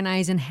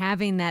organized, and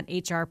having that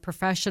HR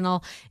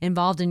professional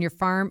involved in your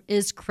farm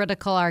is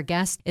critical. Our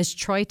guest is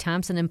Troy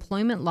Thompson,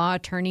 employment law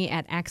attorney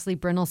at Axley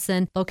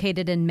Brynolfson,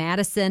 located in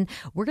Madison.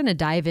 We're going to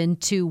dive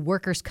into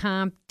workers'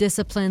 comp,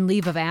 discipline,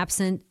 leave of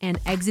absence, and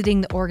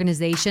exiting the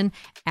organization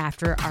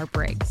after our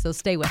break. So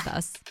stay with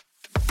us.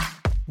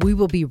 We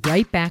will be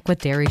right back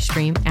with Dairy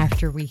Stream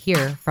after we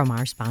hear from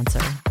our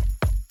sponsor.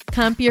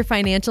 Compeer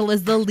Financial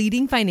is the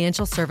leading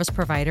financial service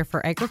provider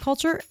for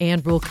agriculture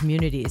and rural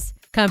communities.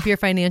 Compeer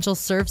Financial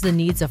serves the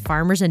needs of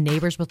farmers and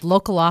neighbors with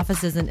local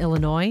offices in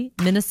Illinois,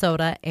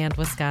 Minnesota, and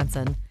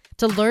Wisconsin.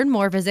 To learn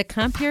more, visit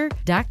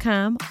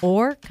Compeer.com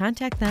or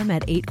contact them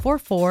at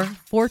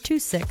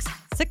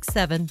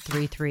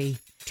 844-426-6733.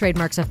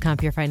 Trademarks of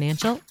Compeer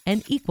Financial,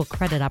 an equal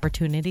credit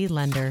opportunity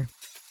lender.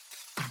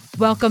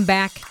 Welcome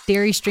back.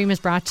 Dairy Stream is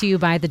brought to you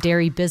by the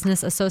Dairy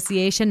Business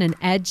Association and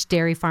Edge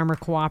Dairy Farmer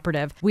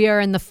Cooperative. We are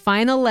in the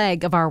final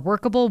leg of our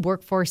Workable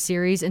Workforce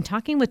Series and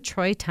talking with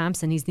Troy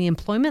Thompson. He's the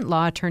employment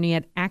law attorney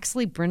at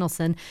Axley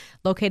Brynolfson,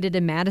 located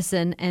in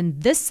Madison.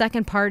 And this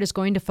second part is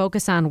going to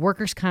focus on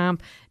workers'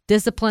 comp,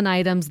 discipline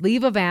items,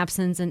 leave of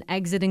absence, and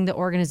exiting the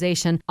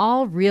organization,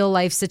 all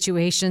real-life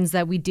situations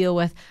that we deal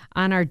with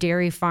on our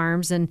dairy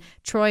farms. And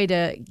Troy,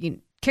 to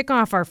kick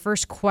off our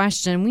first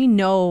question, we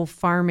know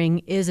farming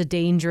is a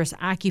dangerous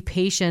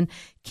occupation.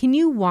 Can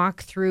you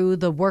walk through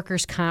the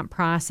workers' comp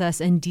process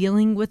and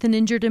dealing with an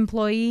injured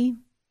employee?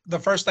 The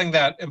first thing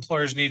that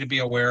employers need to be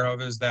aware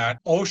of is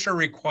that OSHA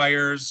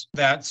requires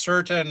that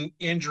certain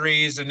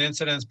injuries and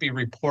incidents be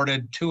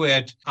reported to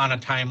it on a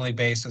timely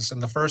basis.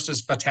 And the first is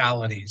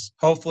fatalities.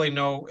 Hopefully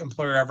no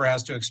employer ever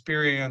has to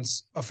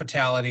experience a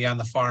fatality on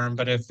the farm,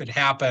 but if it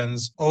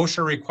happens,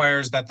 OSHA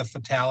requires that the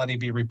fatality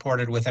be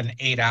reported within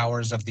 8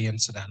 hours of the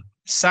incident.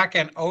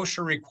 Second,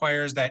 OSHA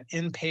requires that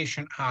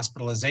inpatient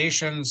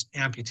hospitalizations,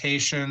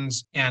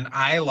 amputations, and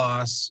eye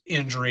loss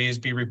injuries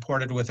be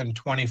reported within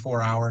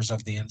 24 hours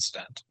of the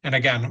incident. And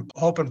again,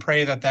 hope and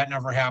pray that that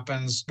never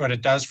happens, but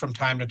it does from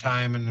time to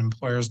time, and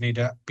employers need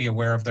to be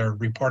aware of their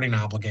reporting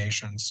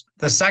obligations.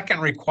 The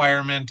second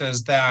requirement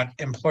is that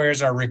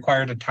employers are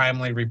required to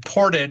timely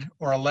reported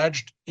or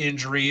alleged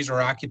injuries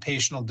or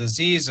occupational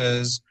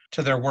diseases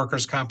to their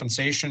workers'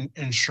 compensation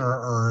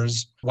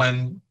insurers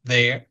when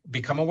they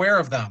become aware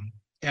of them.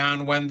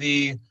 And when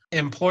the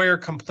employer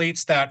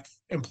completes that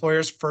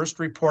employer's first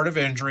report of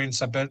injury and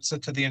submits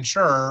it to the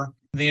insurer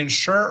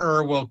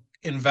will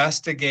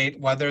investigate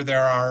whether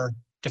there are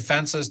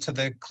defenses to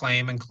the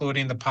claim,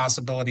 including the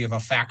possibility of a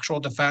factual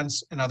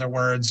defense. In other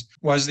words,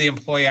 was the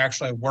employee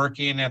actually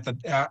working at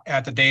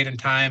the date and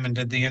time, and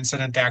did the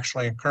incident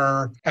actually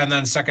occur? And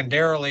then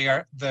secondarily,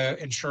 the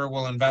insurer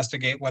will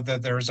investigate whether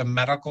there's a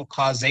medical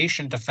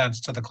causation defense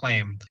to the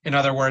claim. In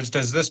other words,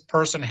 does this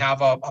person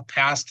have a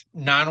past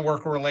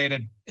non-work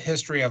related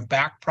history of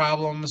back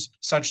problems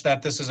such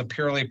that this is a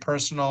purely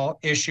personal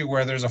issue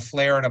where there's a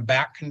flare in a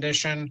back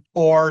condition?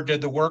 Or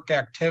did the work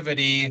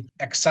activity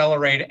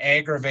accelerate,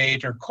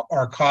 aggravate,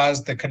 or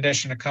cause the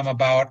condition to come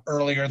about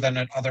earlier than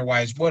it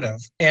otherwise would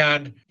have?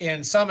 And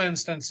in some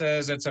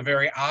instances, it's a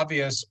very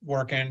obvious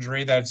work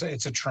injury,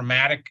 it's a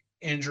traumatic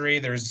injury,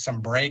 there's some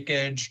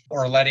breakage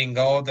or letting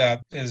go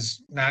that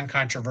is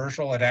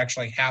non-controversial, it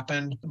actually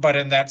happened. But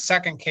in that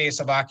second case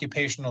of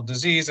occupational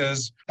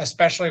diseases,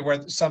 especially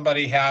where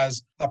somebody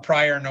has a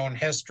prior known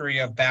history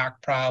of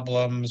back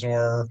problems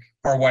or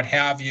what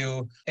have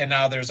you, and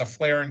now there's a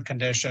flare in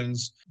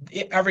conditions,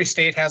 every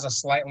state has a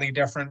slightly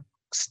different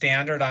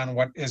standard on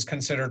what is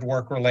considered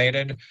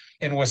work-related.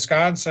 In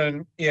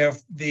Wisconsin,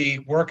 if the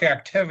work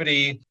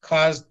activity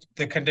caused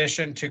the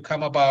condition to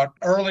come about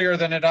earlier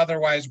than it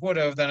otherwise would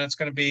have, then it's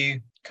going to be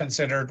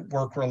considered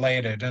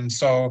work-related. And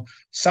so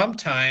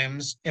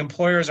sometimes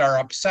employers are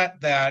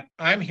upset that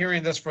I'm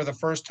hearing this for the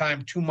first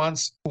time 2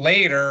 months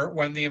later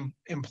when the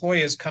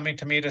employee is coming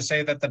to me to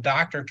say that the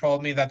doctor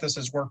told me that this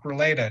is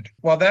work-related.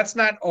 Well, that's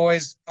not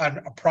always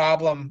a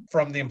problem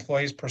from the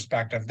employee's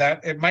perspective.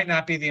 That it might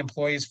not be the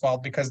employee's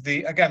fault because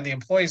the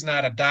employee's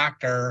not a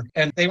doctor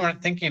and they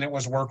weren't thinking it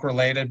was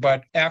work-related.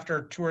 But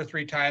after 2 or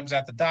 3 times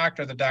at the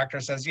doctor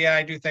says, yeah,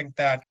 I do think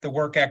that the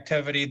work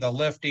activity, the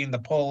lifting, the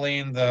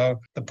pulling, the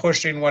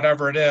pushing,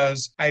 whatever it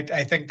is, I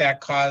think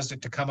that caused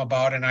it to come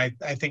about, and I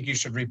think you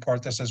should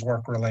report this as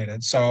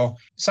work-related. So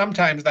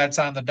sometimes that's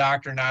on the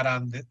doctor, not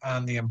on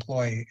the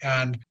employee.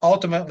 And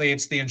ultimately,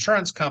 it's the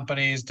insurance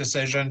company's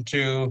decision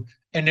to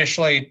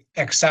initially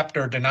accept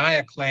or deny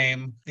a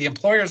claim. The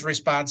employer's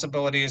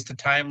responsibility is to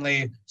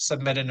timely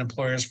submit an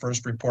employer's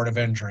first report of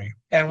injury.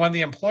 And when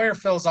the employer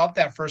fills out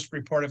that first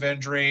report of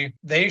injury,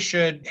 they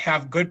should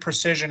have good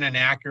precision and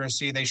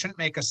accuracy. They shouldn't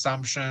make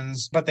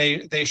assumptions, but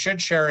they should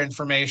share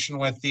information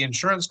with the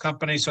insurance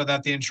company so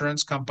that the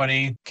insurance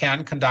company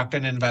can conduct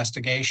an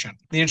investigation.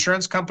 The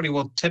insurance company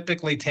will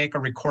typically take a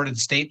recorded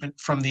statement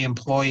from the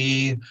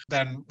employee,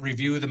 then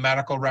review the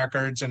medical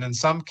records, and in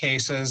some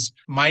cases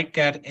might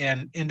get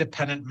an independent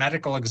independent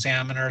medical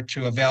examiner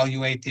to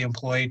evaluate the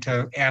employee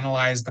to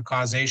analyze the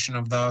causation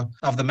of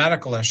the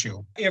medical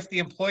issue. If the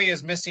employee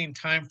is missing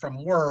time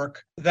from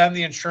work, then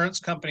the insurance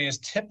company is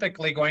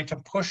typically going to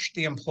push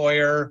the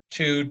employer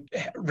to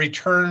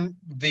return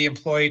the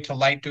employee to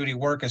light duty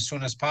work as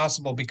soon as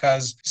possible,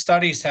 because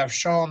studies have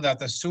shown that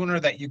the sooner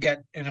that you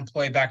get an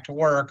employee back to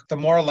work, the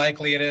more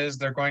likely it is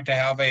they're going to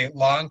have a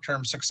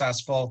long-term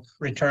successful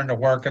return to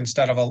work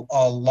instead of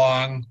a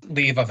long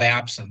leave of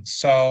absence.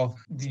 So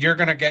you're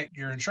going to get,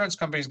 your insurance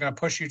company is going to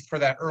push you for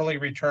that early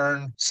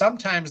return.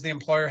 Sometimes the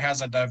employer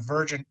has a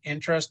divergent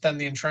interest and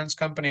the insurance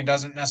company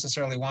doesn't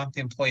necessarily want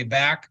the employee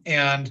back.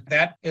 And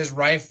that is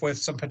rife with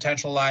some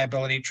potential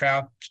liability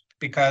trapped,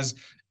 because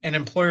an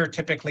employer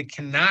typically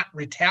cannot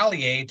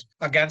retaliate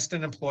against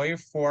an employee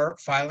for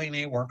filing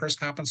a workers'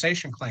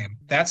 compensation claim.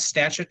 That's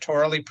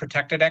statutorily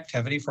protected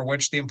activity for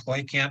which the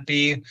employee can't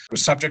be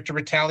subject to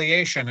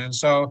retaliation. And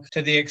so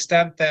to the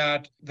extent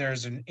that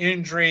there's an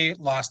injury,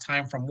 lost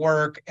time from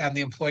work, and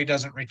the employee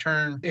doesn't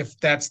return, if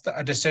that's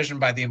a decision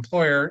by the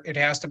employer, it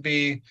has to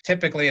be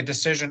typically a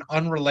decision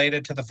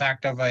unrelated to the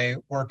fact of a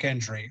work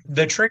injury.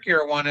 The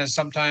trickier one is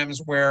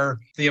sometimes where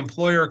the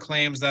employer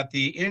claims that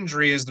the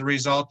injury is the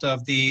result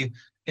of the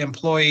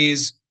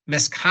employee's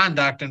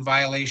misconduct in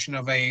violation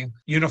of a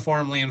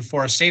uniformly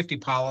enforced safety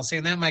policy,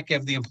 and that might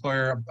give the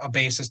employer a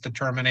basis to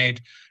terminate.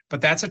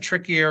 But that's a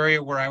tricky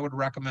area where I would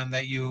recommend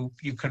that you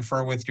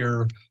confer with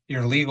your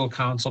legal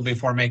counsel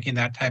before making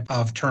that type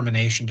of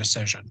termination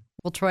decision.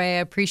 Well, Troy, I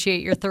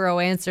appreciate your thorough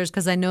answers,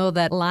 because I know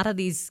that a lot of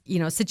these,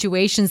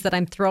 situations that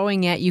I'm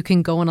throwing at you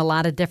can go in a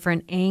lot of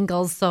different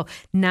angles. So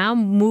now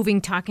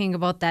talking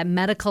about that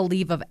medical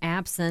leave of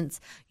absence,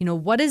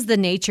 what is the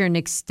nature and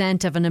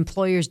extent of an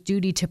employer's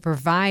duty to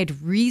provide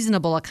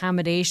reasonable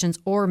accommodations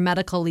or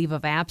medical leave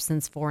of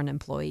absence for an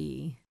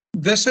employee?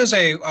 This is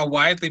a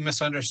widely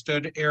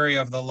misunderstood area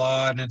of the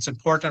law, and it's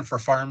important for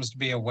firms to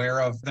be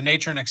aware of the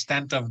nature and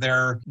extent of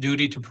their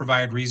duty to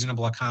provide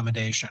reasonable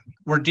accommodation.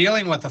 We're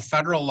dealing with a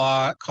federal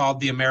law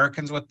called the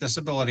Americans with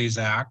Disabilities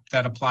Act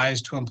that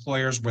applies to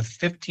employers with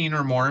 15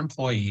 or more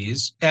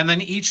employees. And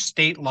then each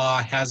state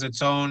law has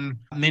its own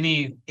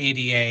mini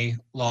ADA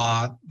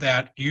law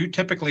that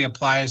typically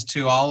applies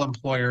to all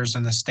employers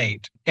in the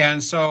state.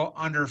 And so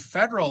under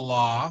federal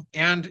law,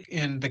 and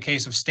in the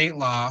case of state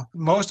law,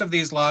 most of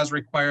these laws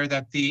require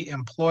that the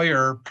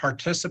employer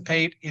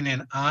participate in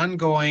an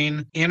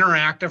ongoing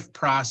interactive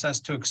process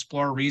to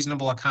explore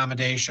reasonable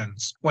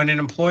accommodations. When an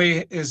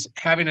employee is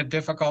having a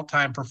difficult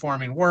time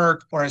performing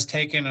work or has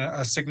taken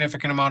a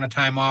significant amount of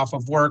time off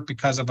of work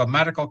because of a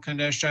medical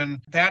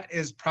condition, that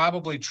is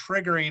probably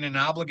triggering an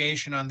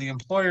obligation on the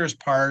employer's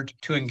part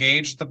to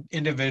engage the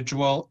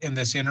individual in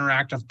this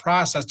interactive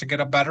process to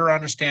get a better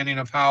understanding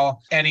of how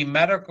any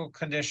medical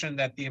condition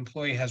that the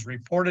employee has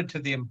reported to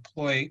the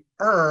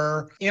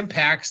employer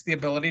impacts the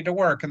ability to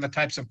work. And the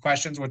types of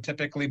questions would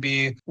typically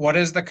be, what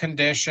is the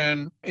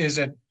condition? Is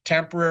it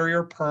temporary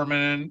or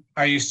permanent?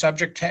 Are you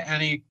subject to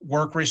any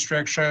work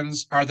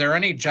restrictions? Are there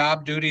any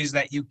job duties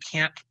that you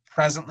can't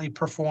presently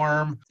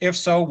perform? If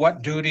so,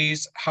 what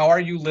duties? How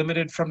are you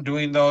limited from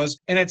doing those?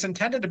 And it's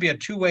intended to be a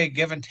two-way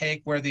give and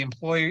take where the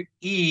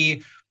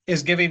employee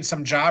is giving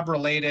some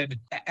job-related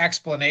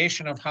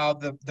explanation of how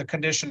the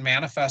condition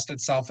manifests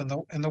itself in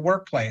the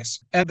workplace.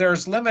 And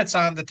there's limits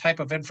on the type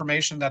of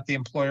information that the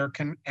employer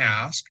can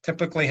ask.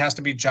 Typically has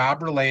to be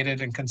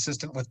job-related and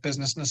consistent with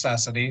business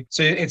necessity.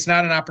 So it's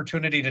not an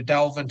opportunity to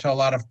delve into a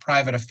lot of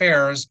private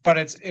affairs, but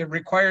it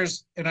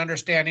requires an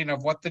understanding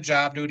of what the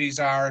job duties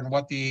are and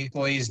what the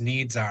employee's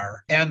needs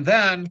are. And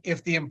then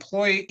if the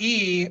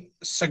employee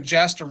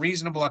suggests a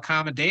reasonable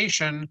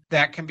accommodation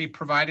that can be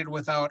provided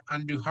without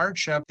undue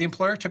hardship, the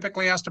employer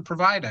typically has to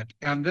provide it.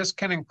 And this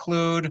can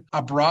include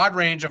a broad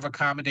range of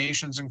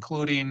accommodations,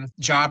 including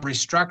job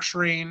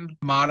restructuring,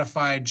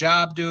 modified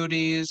job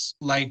duties,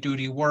 light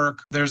duty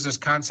work. There's this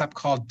concept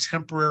called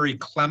temporary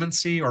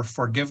clemency or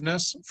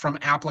forgiveness from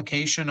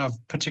application of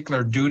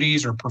particular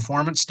duties or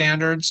performance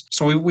standards.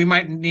 So we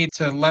might need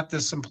to let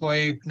this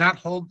employee not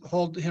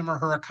hold him or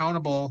her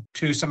accountable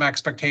to some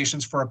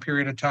expectations for a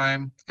period of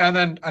time. And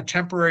then a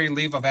temporary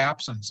leave of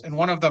absence. And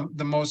one of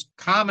the most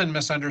common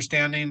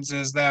misunderstandings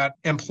is that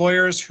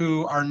employers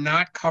who are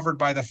not covered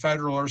by the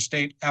federal or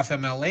state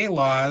FMLA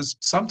laws,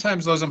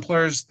 sometimes those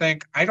employers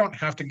think, I don't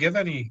have to give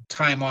any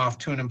time off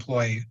to an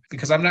employee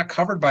because I'm not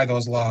covered by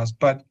those laws.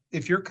 But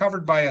if you're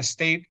covered by a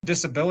state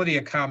disability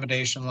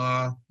accommodation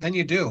law, then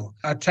you do.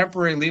 A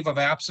temporary leave of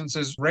absence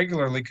is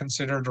regularly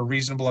considered a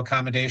reasonable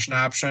accommodation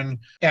option,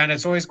 and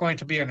it's always going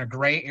to be in a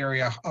gray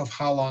area of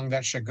how long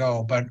that should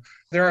go. But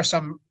there are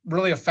some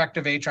really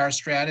effective HR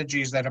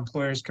strategies that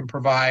employers can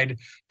provide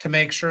to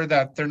make sure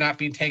that they're not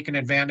being taken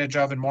advantage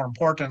of. And more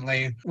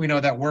importantly, we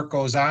know that work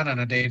goes on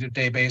a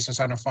day-to-day basis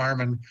on a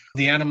farm, and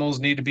the animals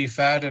need to be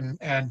fed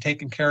and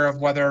taken care of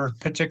whether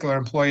particular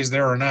employees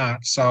there or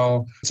not.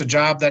 So it's a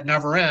job that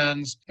never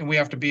ends, and we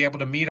have to be able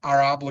to meet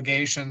our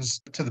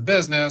obligations to the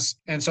business.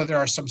 And so there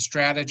are some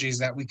strategies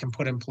that we can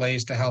put in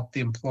place to help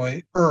the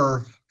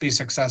employer be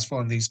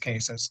successful in these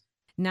cases.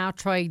 Now,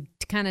 Troy,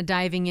 kind of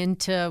diving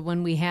into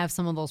when we have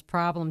some of those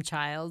problem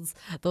childs,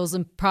 those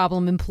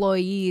problem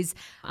employees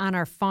on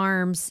our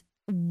farms.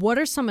 What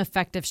are some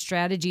effective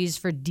strategies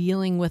for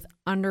dealing with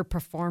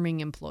underperforming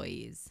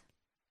employees?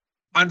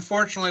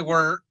 Unfortunately,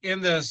 we're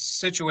in this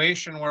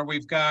situation where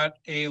we've got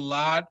a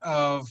lot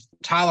of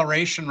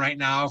toleration right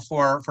now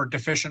for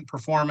deficient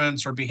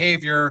performance or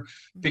behavior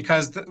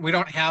because we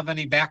don't have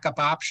any backup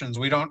options.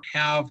 We don't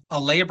have a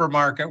labor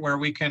market where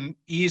we can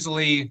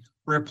easily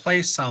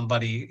replace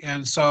somebody.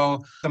 And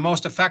so the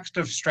most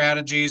effective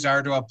strategies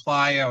are to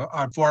apply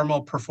a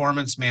formal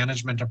performance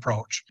management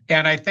approach.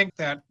 And I think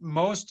that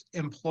most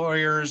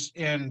employers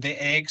in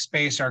the ag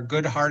space are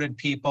good-hearted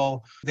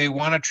people. They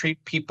want to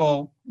treat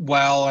people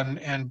well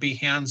and be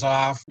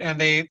hands-off, and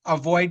they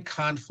avoid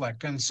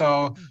conflict. And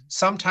so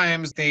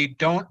sometimes they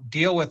don't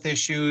deal with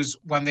issues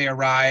when they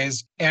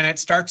arise, and it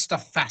starts to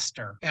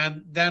fester.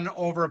 And then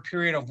over a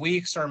period of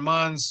weeks or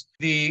months,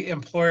 the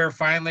employer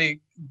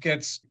finally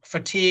gets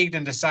fatigued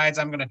and decides,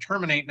 I'm going to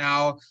terminate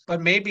now. But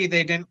maybe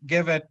they didn't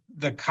give it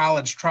the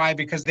college try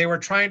because they were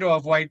trying to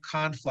avoid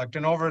conflict.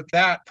 And over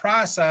that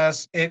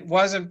process, it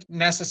wasn't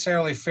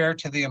necessarily fair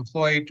to the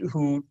employee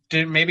who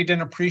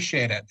didn't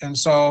appreciate it. And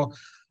so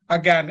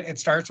again, it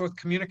starts with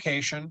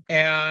communication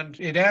and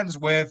it ends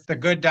with the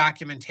good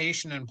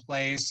documentation in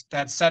place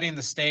that's setting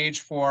the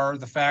stage for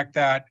the fact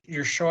that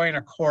you're showing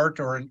a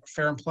court or a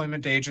fair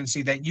employment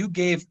agency that you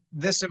gave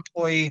this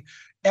employee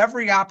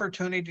every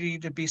opportunity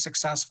to be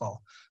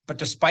successful. But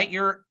despite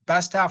your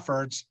best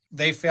efforts,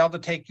 they failed to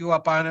take you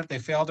up on it. They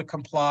failed to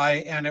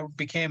comply. And it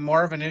became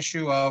more of an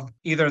issue of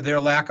either their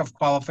lack of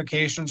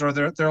qualifications or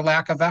their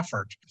lack of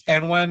effort.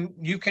 And when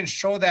you can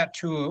show that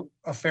to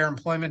a fair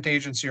employment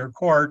agency or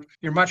court,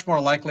 you're much more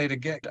likely to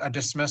get a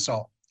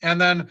dismissal. And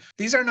then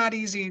these are not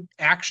easy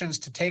actions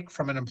to take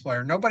from an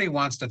employer. Nobody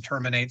wants to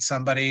terminate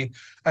somebody,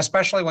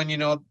 especially when you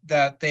know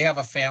that they have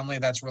a family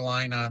that's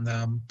relying on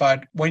them.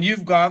 But when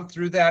you've gone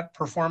through that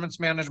performance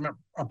management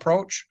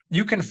approach,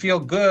 you can feel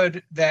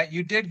good that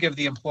you did give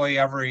the employee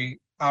every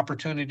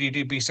opportunity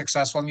to be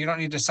successful. And you don't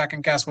need to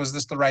second guess, was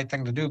this the right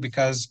thing to do?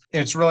 Because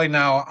it's really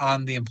now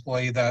on the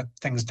employee that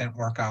things didn't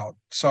work out.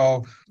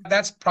 So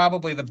that's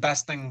probably the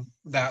best thing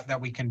that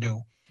we can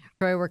do.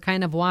 Troy, we're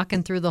kind of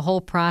walking through the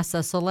whole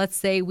process. So let's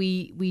say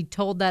we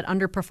told that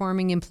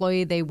underperforming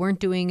employee they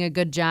weren't doing a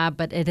good job,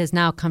 but it has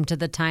now come to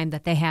the time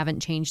that they haven't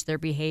changed their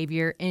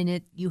behavior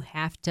and you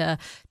have to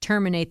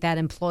terminate that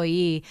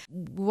employee.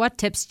 What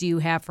tips do you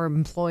have for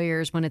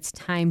employers when it's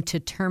time to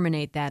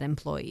terminate that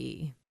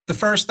employee? The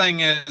first thing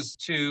is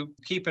to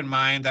keep in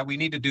mind that we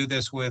need to do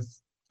this with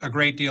a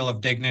great deal of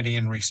dignity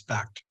and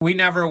respect. We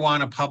never want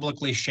to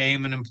publicly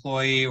shame an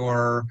employee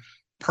or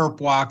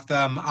perp walk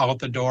them out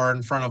the door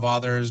in front of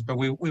others, but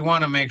we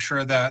want to make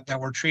sure that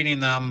we're treating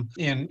them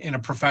in a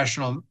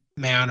professional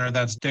manner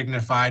that's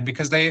dignified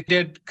because they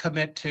did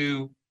commit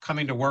to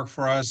coming to work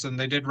for us and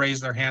they did raise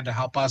their hand to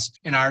help us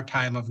in our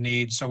time of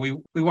need. So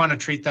we want to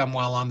treat them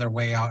well on their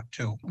way out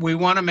too. We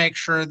want to make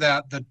sure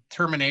that the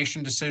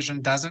termination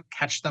decision doesn't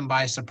catch them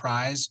by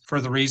surprise for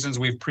the reasons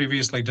we've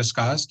previously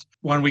discussed.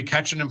 When we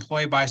catch an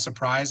employee by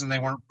surprise and they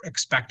weren't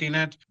expecting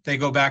it, they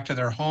go back to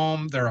their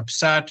home, they're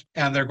upset,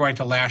 and they're going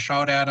to lash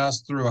out at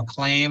us through a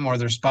claim, or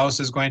their spouse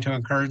is going to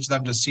encourage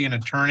them to see an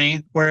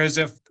attorney. Whereas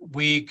if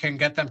we can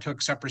get them to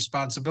accept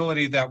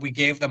responsibility that we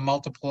gave them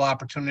multiple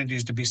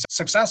opportunities to be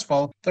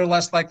successful, they're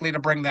less likely to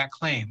bring that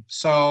claim.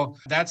 So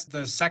that's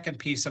the second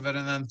piece of it.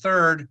 And then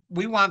third,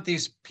 we want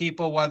these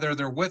people, whether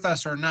they're with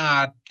us or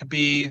not, to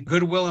be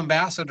goodwill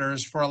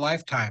ambassadors for a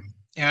lifetime.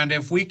 And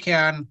if we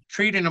can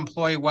treat an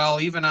employee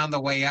well, even on the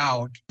way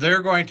out,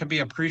 they're going to be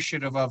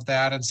appreciative of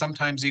that and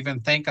sometimes even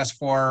thank us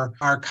for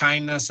our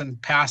kindness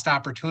and past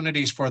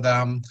opportunities for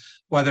them,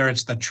 whether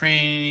it's the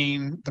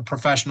training, the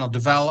professional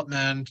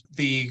development,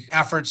 the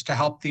efforts to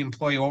help the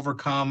employee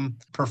overcome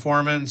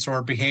performance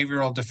or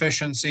behavioral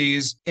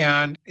deficiencies.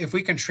 And if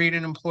we can treat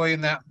an employee in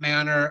that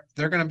manner,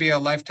 they're going to be a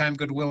lifetime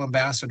goodwill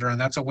ambassador, and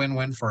that's a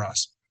win-win for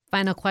us.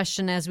 Final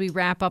question as we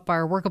wrap up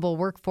our Workable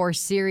Workforce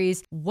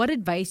Series. What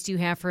advice do you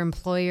have for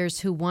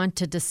employers who want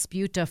to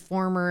dispute a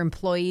former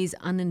employee's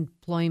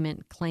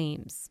unemployment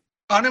claims?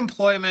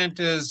 Unemployment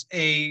is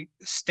a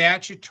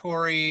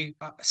statutory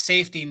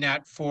safety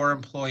net for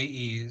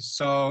employees.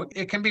 So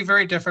it can be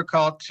very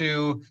difficult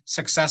to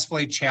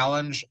successfully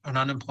challenge an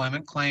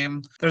unemployment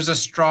claim. There's a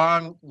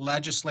strong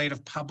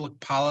legislative public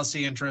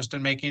policy interest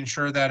in making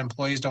sure that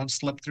employees don't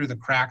slip through the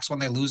cracks when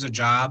they lose a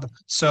job.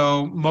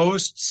 So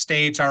most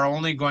states are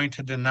only going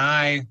to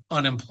deny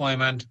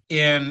unemployment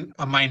in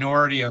a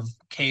minority of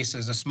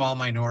cases, a small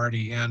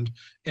minority. And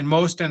in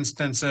most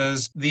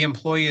instances, the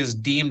employee is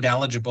deemed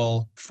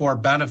eligible for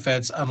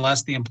benefits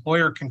unless the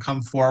employer can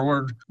come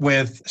forward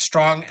with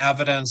strong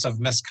evidence of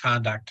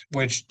misconduct,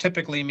 which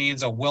typically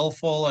means a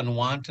willful and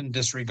wanton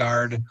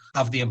disregard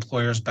of the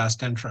employer's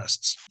best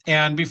interests.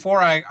 And before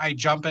I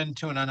jump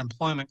into an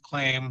unemployment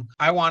claim,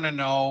 I want to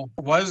know,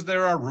 was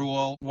there a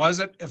rule? Was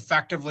it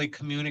effectively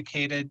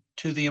communicated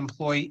to the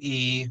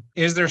employee?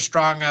 Is there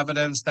strong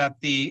evidence that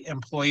the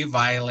employee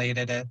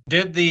violated it?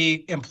 Did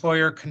the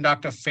employer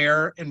conduct a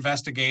fair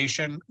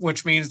investigation,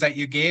 which means that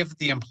you gave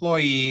the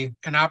employee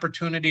an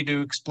opportunity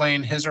to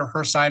explain his or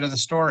her side of the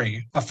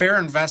story? A fair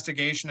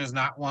investigation is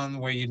not one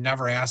where you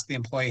never ask the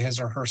employee his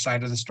or her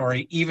side of the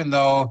story, even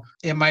though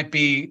it might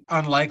be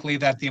unlikely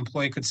that the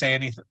employee could say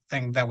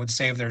anything that would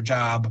save their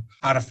job.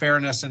 Out of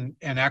fairness and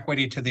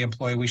equity to the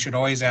employee, we should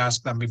always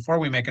ask them before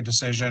we make a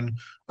decision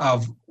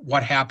of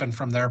what happened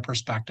from their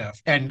perspective.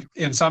 And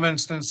in some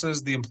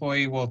instances, the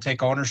employee will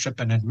take ownership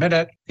and admit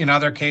it. In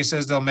other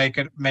cases, they'll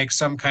make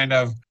some kind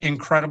of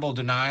incredible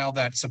denial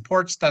that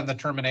supports then the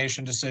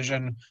termination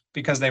decision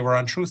because they were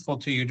untruthful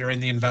to you during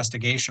the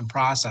investigation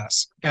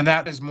process. And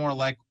that is more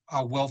like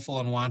a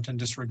willful and wanton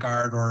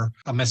disregard or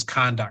a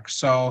misconduct.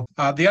 So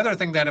the other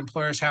thing that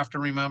employers have to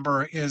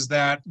remember is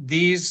that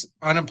these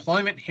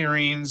unemployment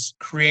hearings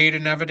create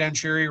an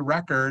evidentiary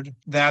record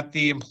that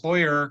the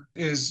employer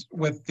is,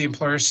 with the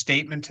employer's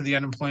statement to the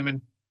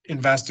unemployment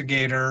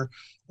investigator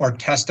or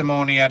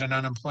testimony at an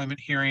unemployment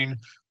hearing,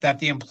 that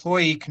the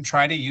employee can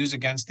try to use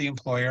against the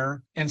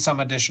employer in some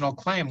additional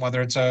claim,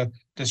 whether it's a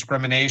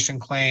discrimination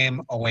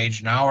claim, a wage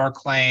and hour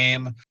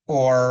claim,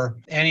 or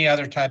any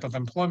other type of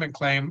employment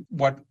claim.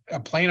 What a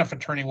plaintiff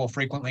attorney will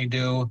frequently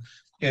do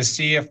is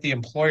see if the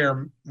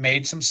employer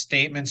made some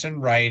statements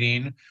in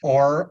writing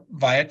or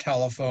via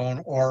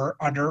telephone or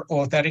under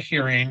oath at a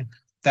hearing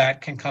that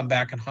can come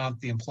back and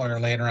haunt the employer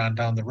later on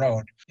down the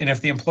road. And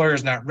if the employer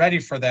is not ready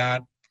for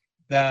that,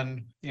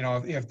 then,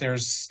 if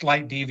there's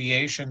slight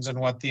deviations in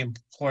what the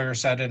employer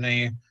said in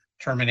a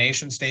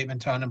termination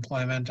statement to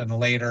unemployment and a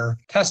later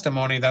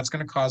testimony, that's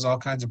going to cause all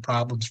kinds of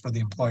problems for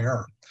the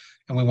employer.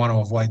 And we want to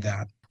avoid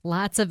that.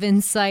 Lots of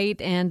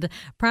insight and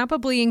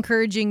probably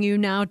encouraging you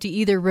now to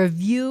either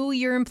review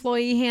your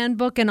employee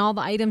handbook and all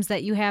the items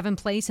that you have in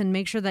place and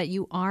make sure that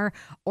you are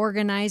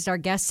organized. Our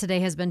guest today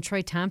has been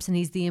Troy Thompson.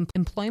 He's the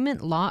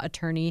employment law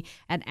attorney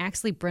at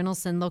Axley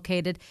Brynolfson,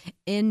 located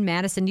in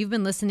Madison. You've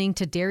been listening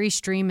to Dairy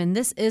Stream, and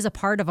this is a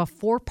part of a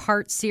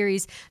 4-part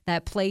series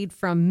that played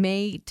from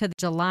May to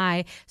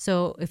July.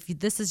 So if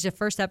this is your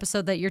first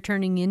episode that you're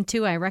turning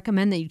into, I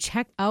recommend that you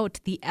check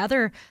out the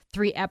other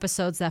 3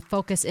 episodes that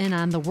focus in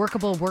on the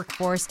Workable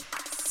Workforce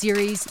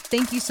Series.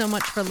 Thank you so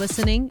much for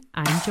listening.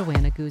 I'm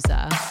Joanna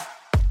Guza.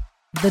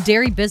 The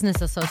Dairy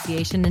Business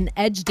Association and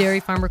Edge Dairy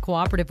Farmer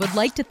Cooperative would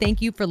like to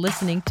thank you for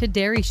listening to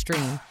Dairy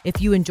Stream.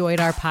 If you enjoyed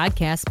our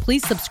podcast,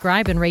 please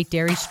subscribe and rate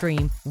Dairy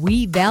Stream.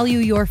 We value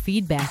your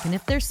feedback, and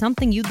if there's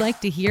something you'd like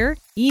to hear,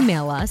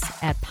 email us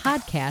at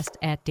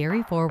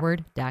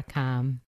podcast@dairyforward.com.